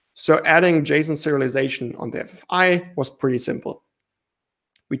 So adding JSON serialization on the FFI was pretty simple.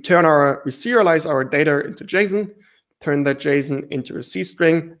 We serialize our data into JSON, turn that JSON into a C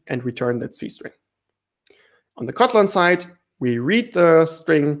string, and return that C string. On the Kotlin side, we read the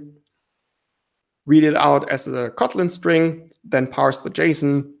string, read it out as a Kotlin string, then parse the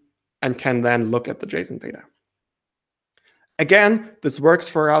JSON, and can then look at the JSON data. Again, this works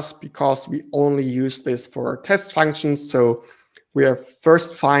for us because we only use this for test functions, so we are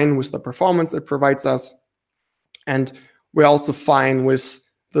first fine with the performance it provides us, and we're also fine with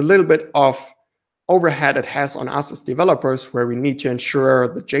the little bit of overhead it has on us as developers, where we need to ensure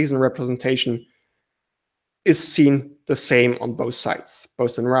the JSON representation is seen the same on both sides,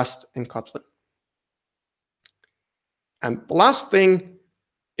 both in Rust and Kotlin. And the last thing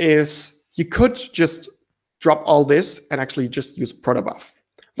is you could just drop all this and actually just use protobuf.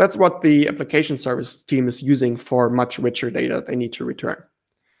 That's what the application service team is using for much richer data they need to return.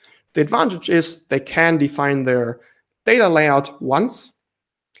 The advantage is they can define their data layout once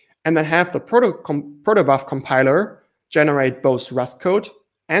and then have the protobuf compiler generate both Rust code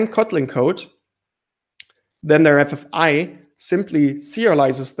and Kotlin code. Then their FFI simply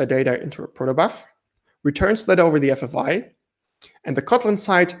serializes the data into a protobuf, returns that over the FFI, and the Kotlin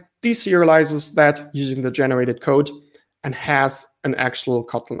side deserializes that using the generated code and has an actual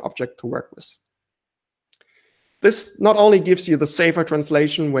Kotlin object to work with. This not only gives you the safer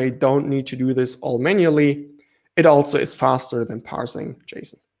translation where you don't need to do this all manually, it also is faster than parsing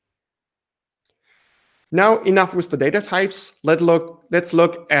JSON. Now, enough with the data types. Let's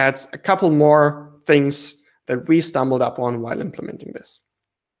look at a couple more things that we stumbled upon while implementing this.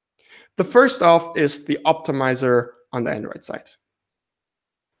 The first off is the optimizer on the Android side.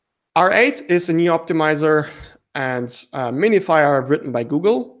 R8 is a new optimizer and minifier written by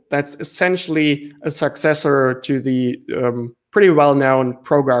Google. That's essentially a successor to the pretty well-known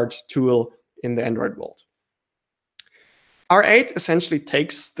ProGuard tool in the Android world. R8 essentially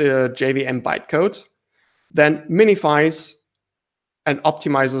takes the JVM bytecode, then minifies and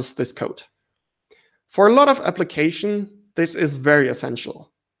optimizes this code. For a lot of application, this is very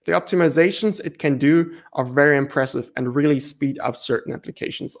essential. The optimizations it can do are very impressive and really speed up certain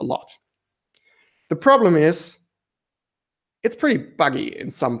applications a lot. The problem is, it's pretty buggy in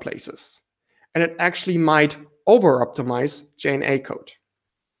some places, and it actually might over-optimize JNA code.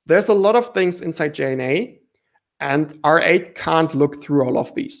 There's a lot of things inside JNA, and R8 can't look through all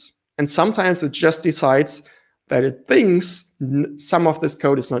of these. And sometimes it just decides that it thinks some of this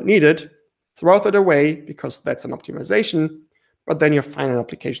code is not needed, throws it away because that's an optimization, but then your final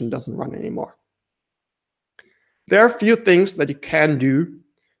application doesn't run anymore. There are a few things that you can do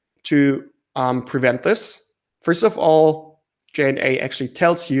to prevent this. First of all, JNA actually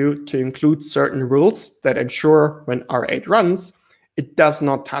tells you to include certain rules that ensure when R8 runs, it does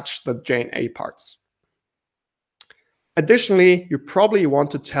not touch the JNA parts. Additionally, you probably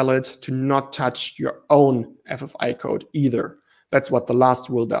want to tell it to not touch your own FFI code either. That's what the last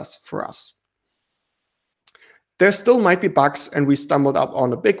rule does for us. There still might be bugs, and we stumbled up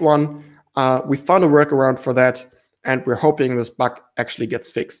on a big one. We found a workaround for that, and we're hoping this bug actually gets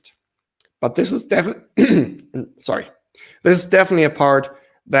fixed. But this is definitely, this is definitely a part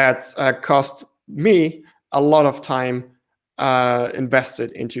that cost me a lot of time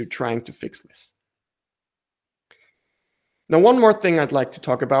invested into trying to fix this. Now, one more thing I'd like to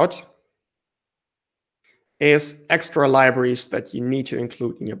talk about is extra libraries that you need to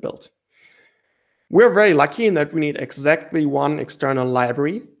include in your build. We're very lucky in that we need exactly one external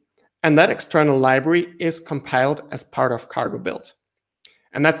library, and that external library is compiled as part of Cargo build.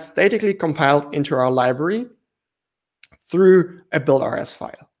 And that's statically compiled into our library through a build.rs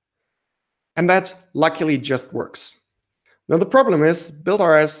file. And that luckily just works. Now, the problem is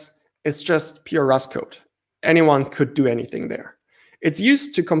build.rs is just pure Rust code. Anyone could do anything there. It's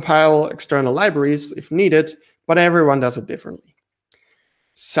used to compile external libraries if needed, but everyone does it differently.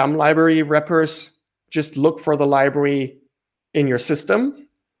 Some library wrappers just look for the library in your system.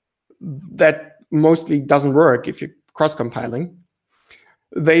 That mostly doesn't work if you're cross-compiling.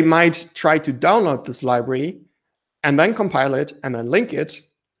 They might try to download this library and then compile it and then link it,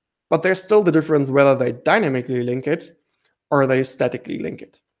 but there's still the difference whether they dynamically link it or they statically link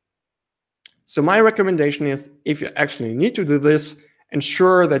it. So my recommendation is, if you actually need to do this,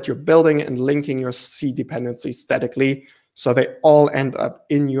 ensure that you're building and linking your C dependencies statically so they all end up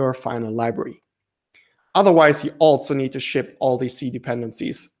in your final library. Otherwise, you also need to ship all these C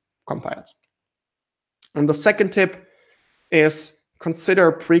dependencies compiled. And the second tip is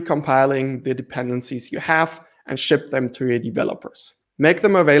consider pre-compiling the dependencies you have and ship them to your developers. Make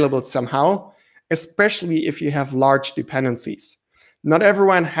them available somehow, especially if you have large dependencies. Not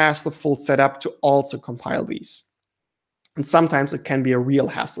everyone has the full setup to also compile these. And sometimes it can be a real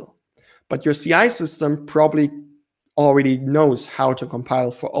hassle. But your CI system probably already knows how to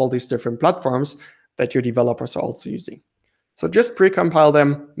compile for all these different platforms that your developers are also using. So just pre-compile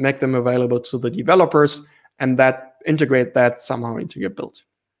them, make them available to the developers, and integrate that somehow into your build.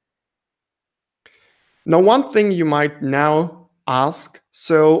 Now, one thing you might now ask,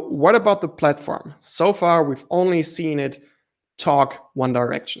 so what about the platform? So far, we've only seen it talk one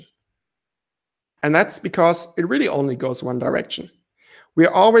direction. And that's because it really only goes one direction.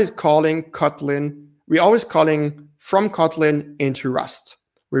 We're always calling Kotlin, from Kotlin into Rust.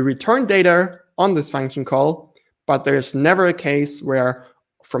 We return data on this function call, but there's never a case where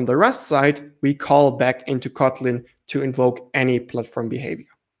from the Rust side, we call back into Kotlin to invoke any platform behavior.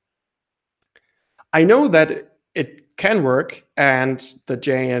 I know that it can work, and the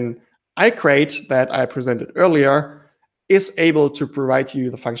JN crate that I presented earlier is able to provide you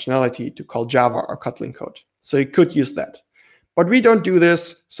the functionality to call Java or Kotlin code. So you could use that. But we don't do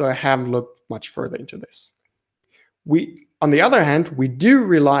this, so I haven't looked much further into this. On the other hand, we do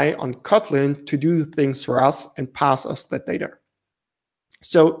rely on Kotlin to do things for us and pass us that data.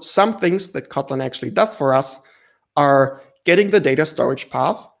 So some things that Kotlin actually does for us are getting the data storage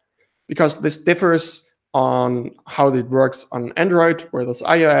path, because this differs on how it works on Android versus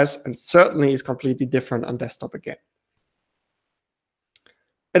iOS, and certainly is completely different on desktop again.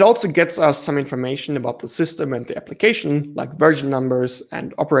 It also gets us some information about the system and the application, like version numbers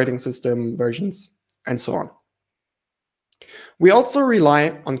and operating system versions, and so on. We also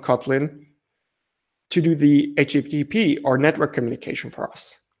rely on Kotlin to do the HTTP or network communication for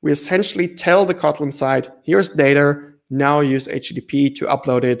us. We essentially tell the Kotlin side, here's data, now use HTTP to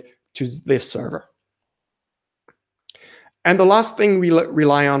upload it to this server. And the last thing we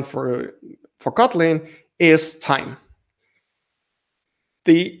rely on for Kotlin is time.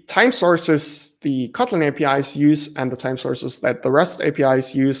 The time sources the Kotlin APIs use and the time sources that the Rust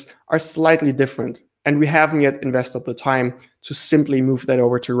APIs use are slightly different. And we haven't yet invested the time to simply move that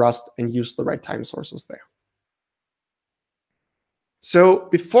over to Rust and use the right time sources there. So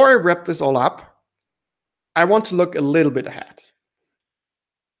before I wrap this all up, I want to look a little bit ahead.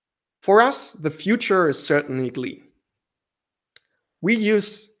 For us, the future is certainly Glean.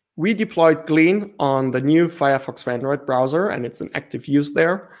 We deployed Glean on the new Firefox for Android browser, and it's in active use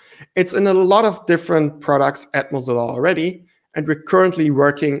there. It's in a lot of different products at Mozilla already, and we're currently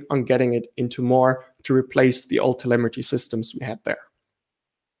working on getting it into more to replace the old telemetry systems we had there.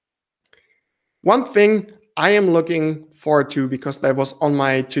 One thing I am looking forward to, because that was on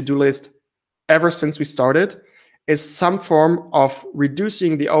my to-do list ever since we started, is some form of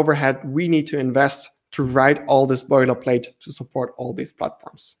reducing the overhead we need to invest to write all this boilerplate to support all these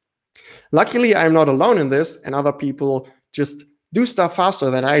platforms. Luckily, I'm not alone in this, and other people just do stuff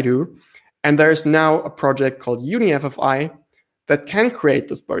faster than I do. And there's now a project called UniFFI that can create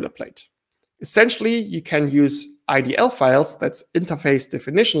this boilerplate. Essentially, you can use IDL files, that's interface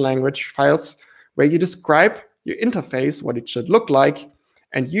definition language files, where you describe your interface, what it should look like,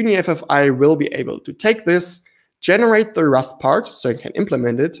 and UniFFI will be able to take this, generate the Rust part so it can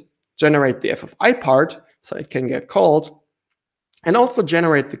implement it, generate the FFI part so it can get called, and also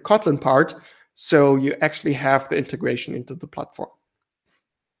generate the Kotlin part so you actually have the integration into the platform.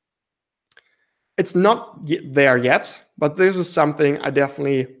 It's not there yet, but this is something I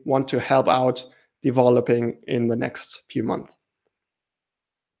definitely want to help out developing in the next few months.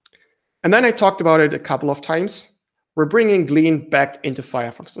 And then I talked about it a couple of times. We're bringing Glean back into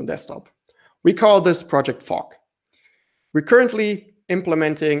Firefox on desktop. We call this Project Fog. We're currently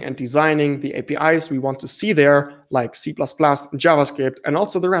implementing and designing the APIs we want to see there, like C++ and JavaScript, and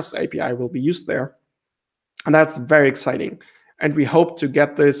also the Rust API will be used there. And that's very exciting. And we hope to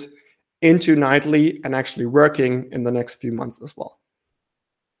get this into nightly and actually working in the next few months as well.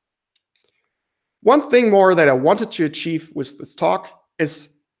 One thing more that I wanted to achieve with this talk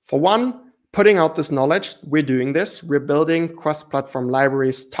is, for one, putting out this knowledge. We're doing this. We're building cross-platform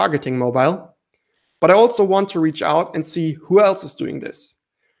libraries targeting mobile. But I also want to reach out and see who else is doing this.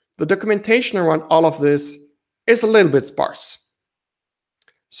 The documentation around all of this is a little bit sparse.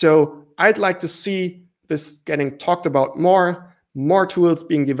 So I'd like to see this getting talked about more tools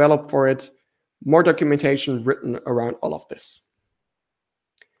being developed for it, more documentation written around all of this.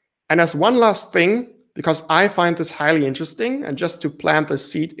 And as one last thing, because I find this highly interesting, and just to plant the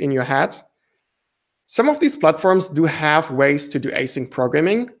seed in your head, Some of these platforms do have ways to do async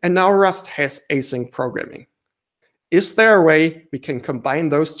programming, and now Rust has async programming. Is there a way we can combine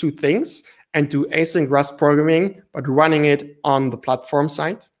those two things and do async Rust programming, but running it on the platform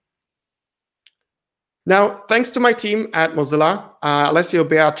side? Now, thanks to my team at Mozilla, Alessio,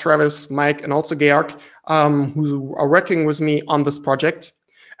 Bea, Travis, Mike, and also Georg, who are working with me on this project,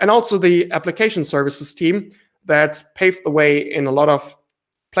 and also the application services team that paved the way in a lot of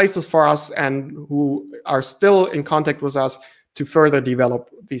places for us and who are still in contact with us to further develop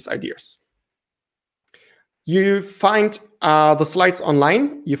these ideas. You find the slides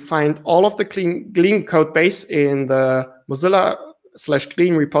online. You find all of the Glean code base in the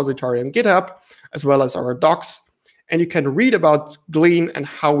Mozilla/Glean repository on GitHub, as well as our docs. And you can read about Glean and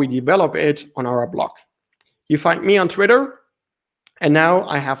how we develop it on our blog. You find me on Twitter. And now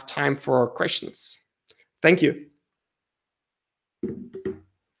I have time for questions. Thank you.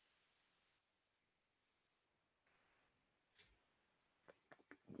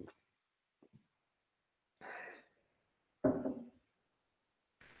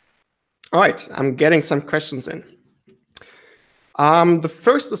 All right, I'm getting some questions in. The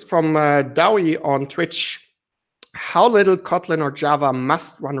first is from Dowie on Twitch. How little Kotlin or Java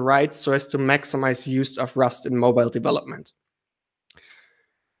must run right so as to maximize use of Rust in mobile development?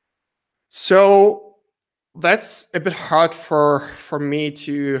 So that's a bit hard for me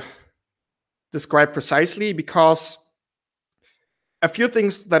to describe precisely, because a few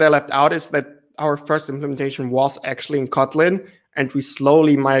things that I left out is that our first implementation was actually in Kotlin, and we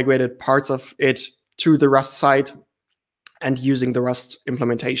slowly migrated parts of it to the Rust side and using the Rust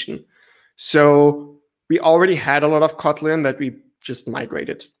implementation. So we already had a lot of Kotlin that we just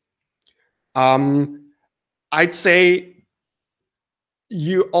migrated. I'd say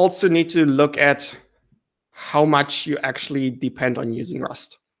you also need to look at how much you actually depend on using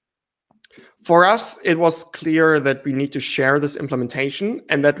Rust. For us, it was clear that we need to share this implementation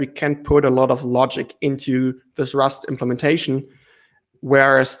and that we can put a lot of logic into this Rust implementation,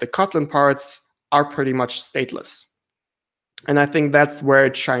 whereas the Kotlin parts are pretty much stateless. And I think that's where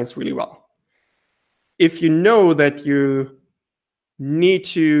it shines really well. If you know that you need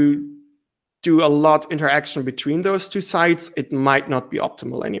to do a lot of interaction between those two sides, it might not be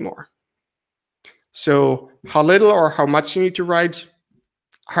optimal anymore. So how little or how much you need to write,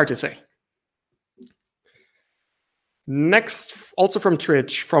 hard to say. Next, also from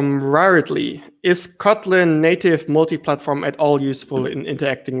Twitch, from Rarely, is Kotlin native multi-platform at all useful in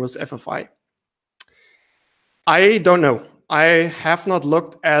interacting with FFI? I don't know. I have not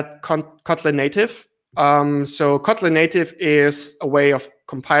looked at Kotlin native. So Kotlin native is a way of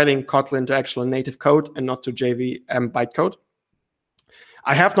compiling Kotlin to actual native code and not to JVM bytecode.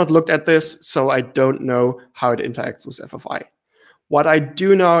 I have not looked at this, so I don't know how it interacts with FFI. What I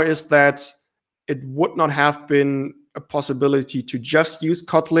do know is that it would not have been a possibility to just use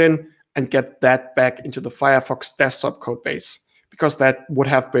Kotlin and get that back into the Firefox desktop code base, because that would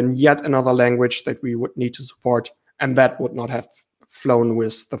have been yet another language that we would need to support, and that would not have flown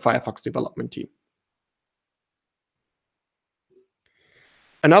with the Firefox development team.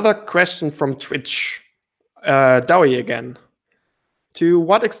 Another question from Twitch, Dowie again. To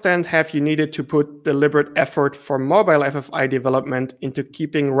what extent have you needed to put deliberate effort for mobile FFI development into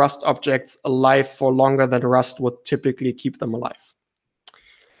keeping Rust objects alive for longer than Rust would typically keep them alive?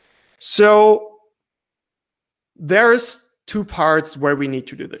 So there's two parts where we need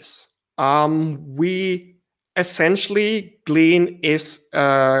to do this. We essentially, Glean is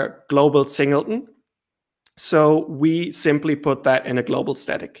a global singleton. So we simply put that in a global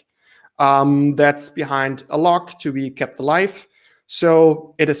static. That's behind a lock to be kept alive.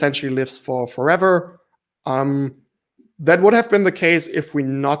 So it essentially lives for forever. That would have been the case if we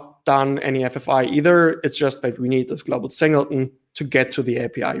not done any FFI either. It's just that we need this global singleton to get to the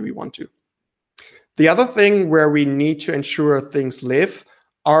API we want to. The other thing where we need to ensure things live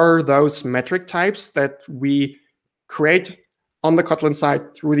are those metric types that we create on the Kotlin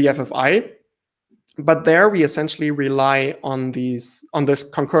side through the FFI. But there we essentially rely on this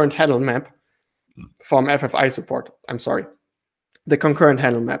concurrent handle map from FFI support. I'm sorry. The concurrent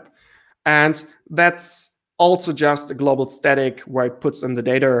handle map. And that's also just a global static where it puts in the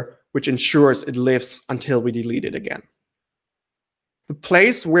data, which ensures it lives until we delete it again. The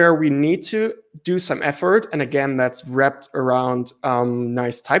place where we need to do some effort, and again, that's wrapped around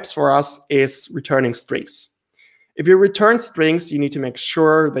nice types for us, is returning strings. If you return strings, you need to make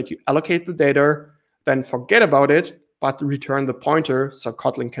sure that you allocate the data, then forget about it, but return the pointer so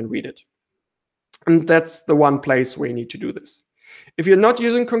Kotlin can read it. And that's the one place where you need to do this. If you're not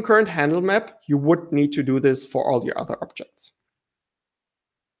using concurrent handle map, you would need to do this for all your other objects.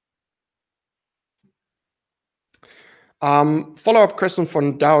 Follow-up question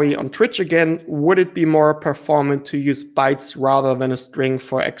from Dowie on Twitch again. Would it be more performant to use bytes rather than a string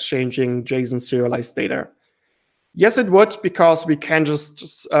for exchanging JSON serialized data? Yes, it would, because we can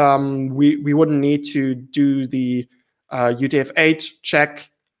just, we wouldn't need to do the UTF-8 check.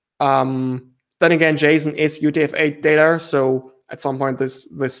 Then again, JSON is UTF-8 data, so at some point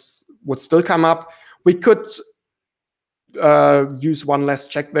this would still come up. We could use one less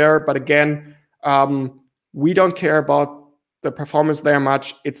check there, but again, we don't care about the performance there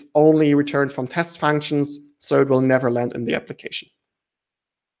much. It's only returned from test functions, so it will never land in the application.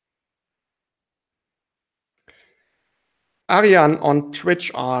 Arian on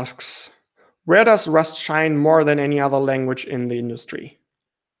Twitch asks, where does Rust shine more than any other language in the industry?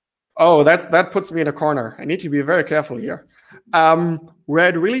 Oh, that puts me in a corner. I need to be very careful here. Where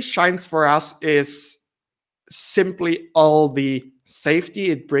it really shines for us is simply all the safety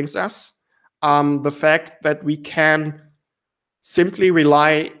it brings us. The fact that we can simply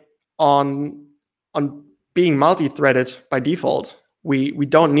rely on being multi-threaded by default. We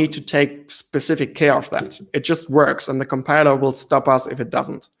don't need to take specific care of that. It just works, and the compiler will stop us if it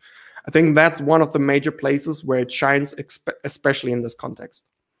doesn't. I think that's one of the major places where it shines, especially in this context.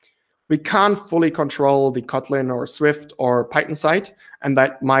 We can't fully control the Kotlin or Swift or Python side, and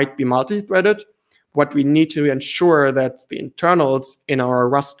that might be multi-threaded. What we need to ensure that the internals in our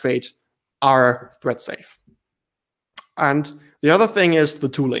Rust crate are thread safe. And the other thing is the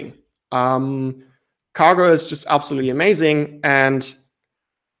tooling. Cargo is just absolutely amazing. And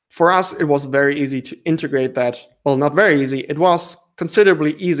for us, it was very easy to integrate that. Well, not very easy. It was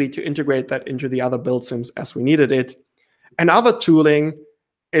considerably easy to integrate that into the other build sims as we needed it. And other tooling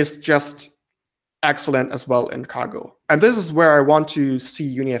is just excellent as well in Cargo. And this is where I want to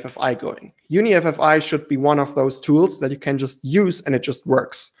see UniFFI going. UniFFI should be one of those tools that you can just use and it just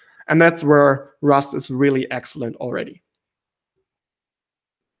works. And that's where Rust is really excellent already.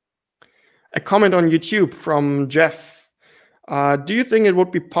 A comment on YouTube from Jeff. Do you think it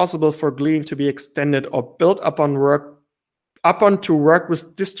would be possible for Glean to be extended or built up to work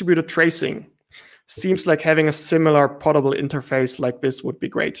with distributed tracing? Seems like having a similar portable interface like this would be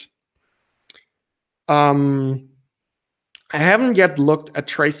great. I haven't yet looked at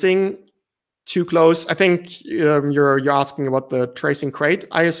tracing too close. I think you're asking about the tracing crate,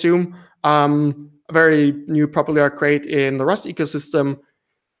 I assume. A very new popular crate in the Rust ecosystem.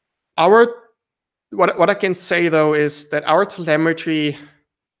 What I can say, though, is that our telemetry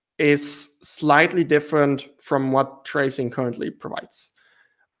is slightly different from what tracing currently provides.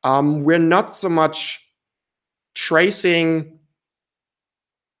 We're not so much tracing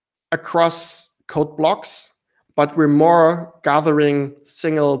across code blocks, but we're more gathering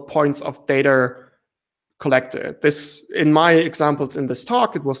single points of data collected. This, in my examples in this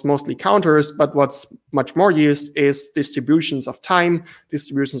talk, it was mostly counters, but what's much more used is distributions of time,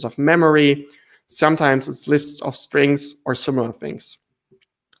 distributions of memory. Sometimes it's lists of strings or similar things.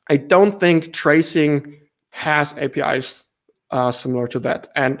 I don't think tracing has APIs similar to that.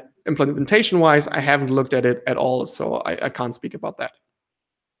 And implementation-wise, I haven't looked at it at all, so I can't speak about that.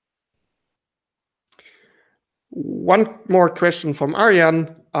 One more question from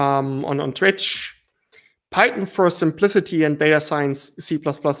Arian on Twitch. Python for simplicity and data science, C++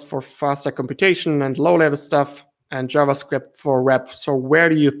 for faster computation and low-level stuff, and JavaScript for web. So where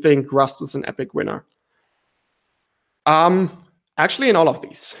do you think Rust is an epic winner? Actually, in all of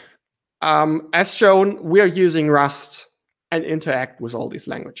these. As shown, we are using Rust and interact with all these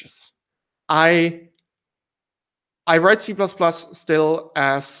languages. I write C++ still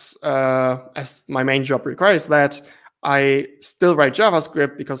as my main job requires that. I still write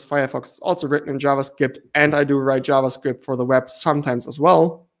JavaScript because Firefox is also written in JavaScript, and I do write JavaScript for the web sometimes as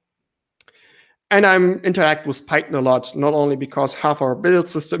well. And I interact with Python a lot, not only because half our build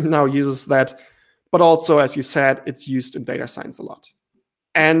system now uses that, but also, as you said, it's used in data science a lot.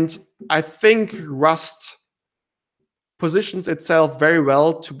 And I think Rust positions itself very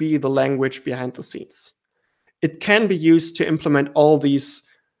well to be the language behind the scenes. It can be used to implement all these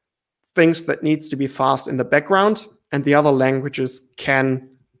things that needs to be fast in the background, and the other languages can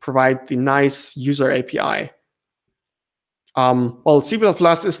provide the nice user API. Well, C++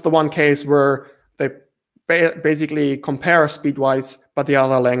 is the one case where they basically compare speed-wise, but the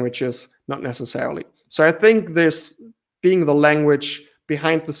other languages not necessarily. So I think this being the language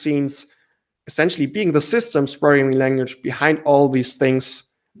behind the scenes, essentially being the systems programming language behind all these things,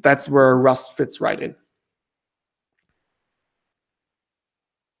 that's where Rust fits right in.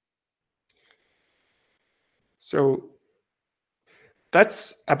 So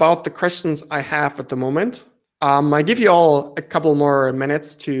that's about the questions I have at the moment. I give you all a couple more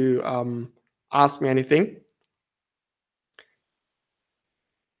minutes to ask me anything.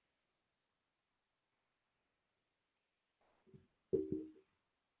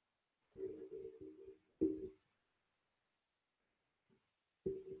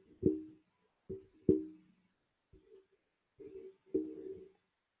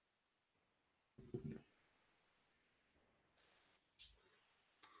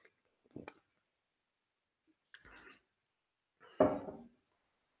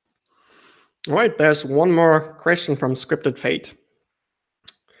 All right, there's one more question from Scripted Fate.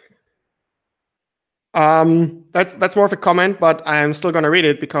 That's more of a comment, but I'm still going to read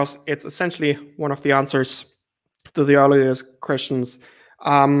it because it's essentially one of the answers to the earlier questions.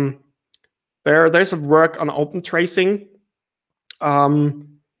 There's a work on open tracing, and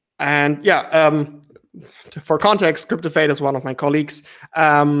yeah, for context, Scripted Fate is one of my colleagues.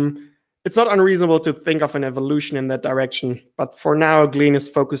 It's not unreasonable to think of an evolution in that direction, but for now, Glean is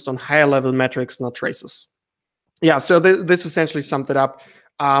focused on higher level metrics, not traces. Yeah, so this essentially summed it up.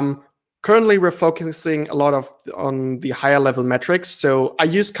 Currently, we're focusing a lot on the higher level metrics. So I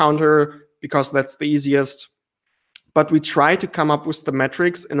use counter because that's the easiest, but we try to come up with the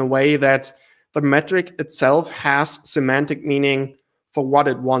metrics in a way that the metric itself has semantic meaning for what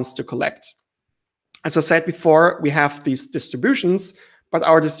it wants to collect. As I said before, we have these distributions, but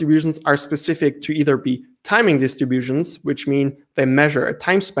our distributions are specific to either be timing distributions, which mean they measure a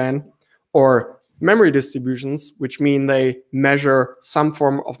time span, or memory distributions, which mean they measure some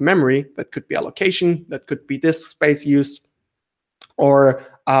form of memory. That could be allocation, that could be disk space used, or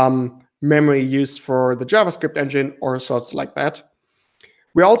memory used for the JavaScript engine, or sorts like that.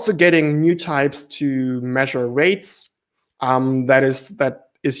 We're also getting new types to measure rates. That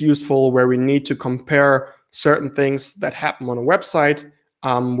is useful where we need to compare certain things that happen on a website,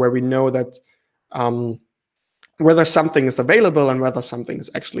 where we know that whether something is available and whether something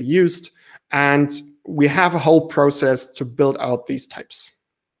is actually used. And we have a whole process to build out these types.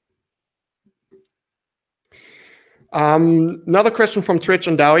 Another question from Twitch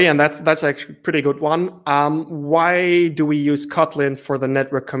and Dowie, and that's actually a pretty good one. Why do we use Kotlin for the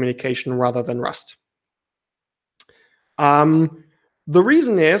network communication rather than Rust? The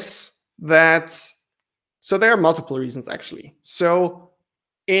reason is that, so there are multiple reasons actually. So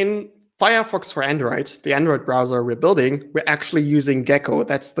in Firefox for Android, the Android browser we're building, we're actually using Gecko.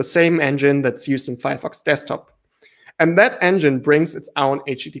 That's the same engine that's used in Firefox Desktop. And that engine brings its own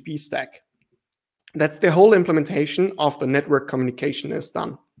HTTP stack. That's the whole implementation of the network communication is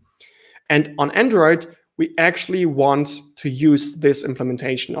done. And on Android, we actually want to use this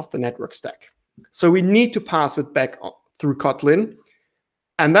implementation of the network stack. So we need to pass it back through Kotlin.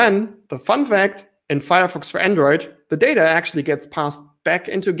 And then the fun fact, in Firefox for Android, the data actually gets passed back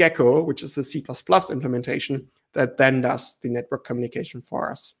into Gecko, which is the C++ implementation that then does the network communication for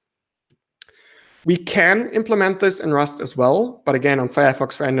us. We can implement this in Rust as well, but again, on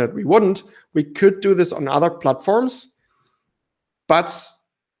Firefox for Android, we wouldn't. We could do this on other platforms, but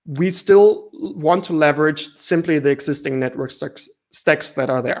we still want to leverage simply the existing network stacks that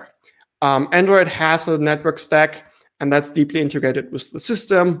are there. Android has a network stack, and that's deeply integrated with the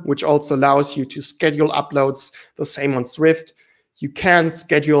system, which also allows you to schedule uploads. The same on Swift. You can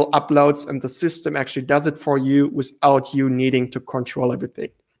schedule uploads, and the system actually does it for you without you needing to control everything.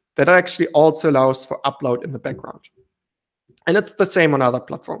 That actually also allows for upload in the background. And it's the same on other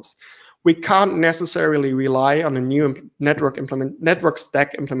platforms. We can't necessarily rely on a new network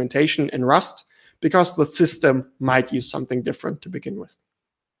stack implementation in Rust because the system might use something different to begin with.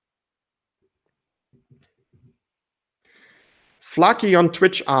 Flaky on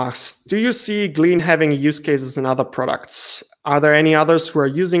Twitch asks, do you see Glean having use cases in other products? Are there any others who are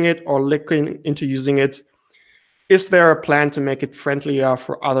using it or looking into using it? Is there a plan to make it friendlier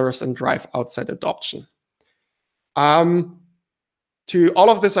for others and drive outside adoption? To all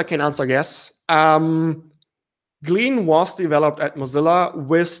of this, I can answer yes. Glean was developed at Mozilla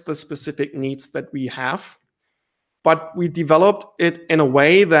with the specific needs that we have, but we developed it in a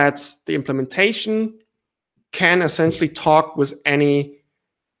way that the implementation can essentially talk with any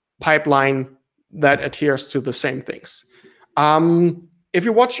pipeline that adheres to the same things. If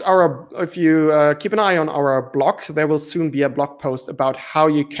you keep an eye on our blog, there will soon be a blog post about how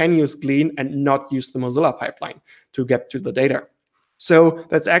you can use Glean and not use the Mozilla pipeline to get to the data. So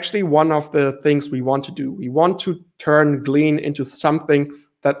that's actually one of the things we want to do. We want to turn Glean into something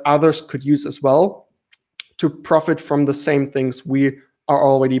that others could use as well to profit from the same things we are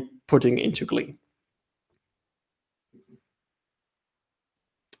already putting into Glean.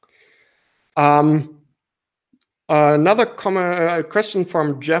 Another question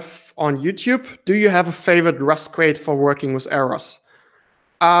from Jeff on YouTube. Do you have a favorite Rust crate for working with errors?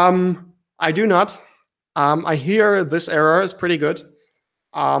 I do not. I hear this error is pretty good.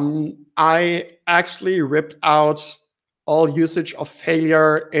 I actually ripped out all usage of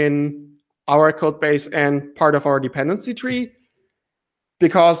failure in our code base and part of our dependency tree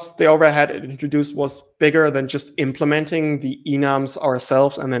because the overhead it introduced was bigger than just implementing the enums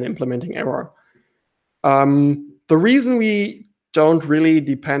ourselves and then implementing error. The reason we don't really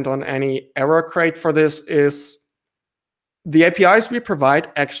depend on any error crate for this is the APIs we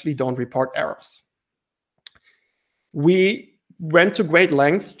provide actually don't report errors. We went to great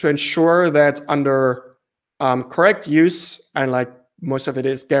length to ensure that under correct use, and like most of it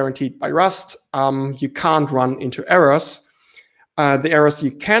is guaranteed by Rust, you can't run into errors. The errors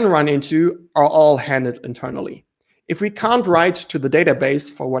you can run into are all handled internally. If we can't write to the database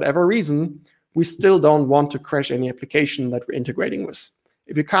for whatever reason, we still don't want to crash any application that we're integrating with.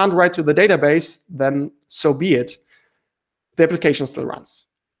 If you can't write to the database, then so be it. The application still runs.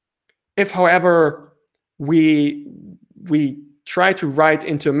 If, however, we try to write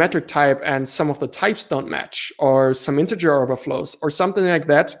into a metric type and some of the types don't match, or some integer overflows, or something like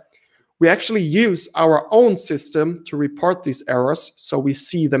that, we actually use our own system to report these errors so we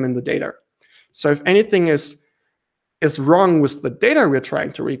see them in the data. So if anything is wrong with the data we're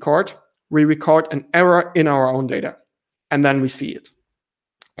trying to record, we record an error in our own data, and then we see it.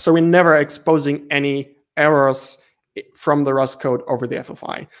 So we're never exposing any errors from the Rust code over the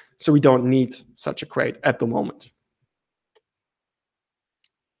FFI. So we don't need such a crate at the moment.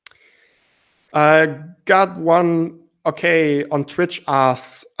 Got one, okay, on Twitch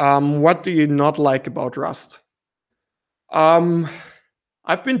asks, what do you not like about Rust?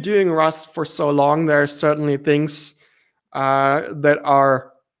 I've been doing Rust for so long. There are certainly things that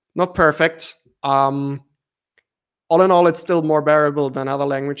are not perfect. All in all, it's still more bearable than other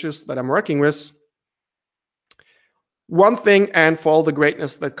languages that I'm working with. One thing, and for all the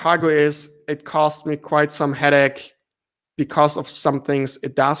greatness that Cargo is, it cost me quite some headache because of some things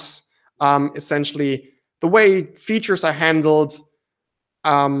it does. Essentially, the way features are handled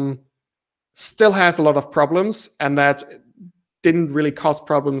still has a lot of problems, and that didn't really cause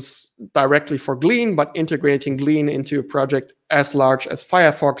problems directly for Glean, but integrating Glean into a project as large as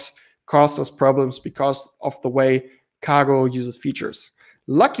Firefox caused us problems because of the way Cargo uses features.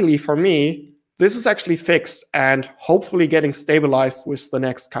 Luckily for me, this is actually fixed and hopefully getting stabilized with the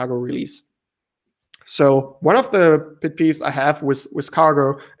next Cargo release. So one of the pet peeves I have with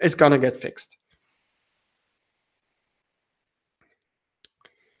Cargo is gonna get fixed.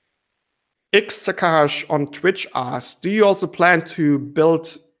 Xsakash on Twitch asks, do you also plan to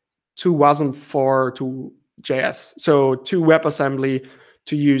build two WASM for to JS? So to WebAssembly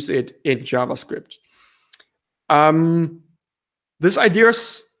to use it in JavaScript.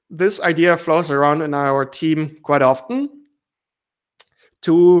 This idea flows around in our team quite often,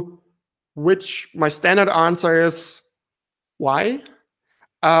 to which my standard answer is, why?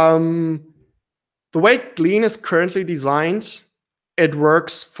 The way Glean is currently designed, it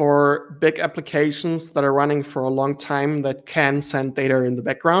works for big applications that are running for a long time that can send data in the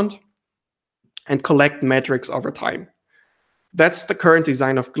background and collect metrics over time. That's the current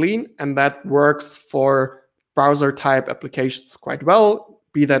design of Glean, and that works for browser type applications quite well,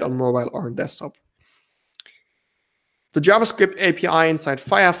 be that on mobile or on desktop. The JavaScript API inside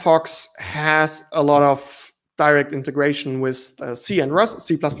Firefox has a lot of direct integration with C and Rust,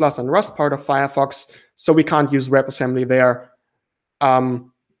 C++ and Rust part of Firefox, so we can't use WebAssembly there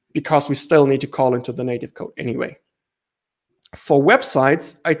because we still need to call into the native code anyway. For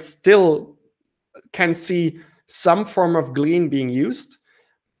websites, I still can see some form of Glean being used,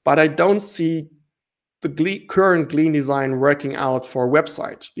 but I don't see the current Glean design working out for a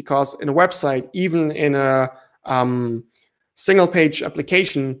website, because in a website, even in a single page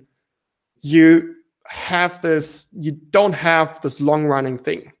application, you don't have this long running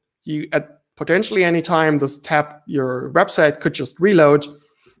thing. You at potentially any time this tab, your website could just reload.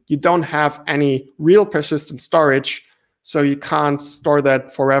 You don't have any real persistent storage, so you can't store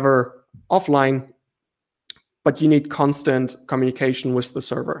that forever offline, but you need constant communication with the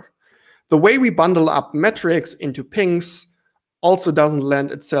server. The way we bundle up metrics into pings also doesn't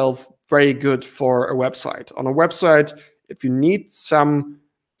lend itself very good for a website. On a website, if you need some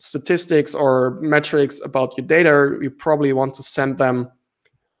statistics or metrics about your data, you probably want to send them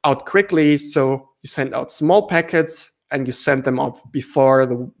out quickly. So you send out small packets and you send them out before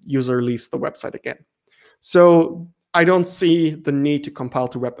the user leaves the website again. So I don't see the need to compile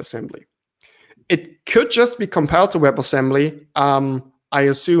to WebAssembly. It could just be compiled to WebAssembly, I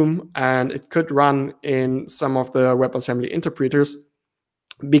assume, and it could run in some of the WebAssembly interpreters,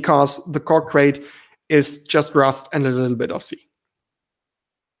 because the core crate is just Rust and a little bit of C.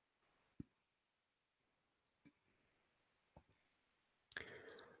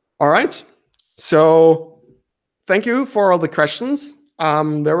 All right, so thank you for all the questions.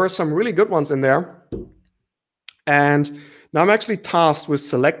 There were some really good ones in there. And now I'm actually tasked with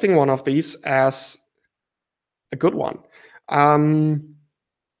selecting one of these as a good one.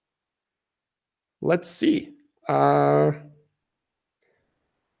 Let's see.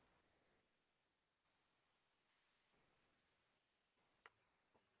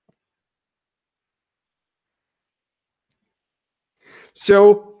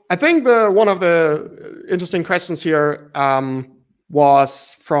 So I think one of the interesting questions here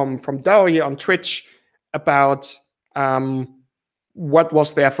was from Dowie on Twitch about what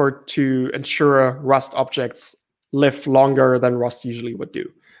was the effort to ensure Rust objects live longer than Rust usually would do.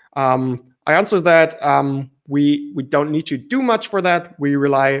 I answered that we don't need to do much for that. We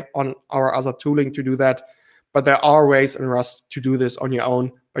rely on our other tooling to do that. But there are ways in Rust to do this on your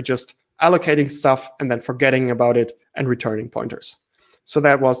own by just allocating stuff and then forgetting about it and returning pointers. So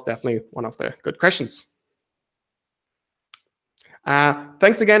that was definitely one of the good questions.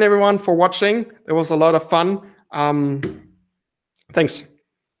 Thanks again, everyone, for watching. It was a lot of fun. Thanks.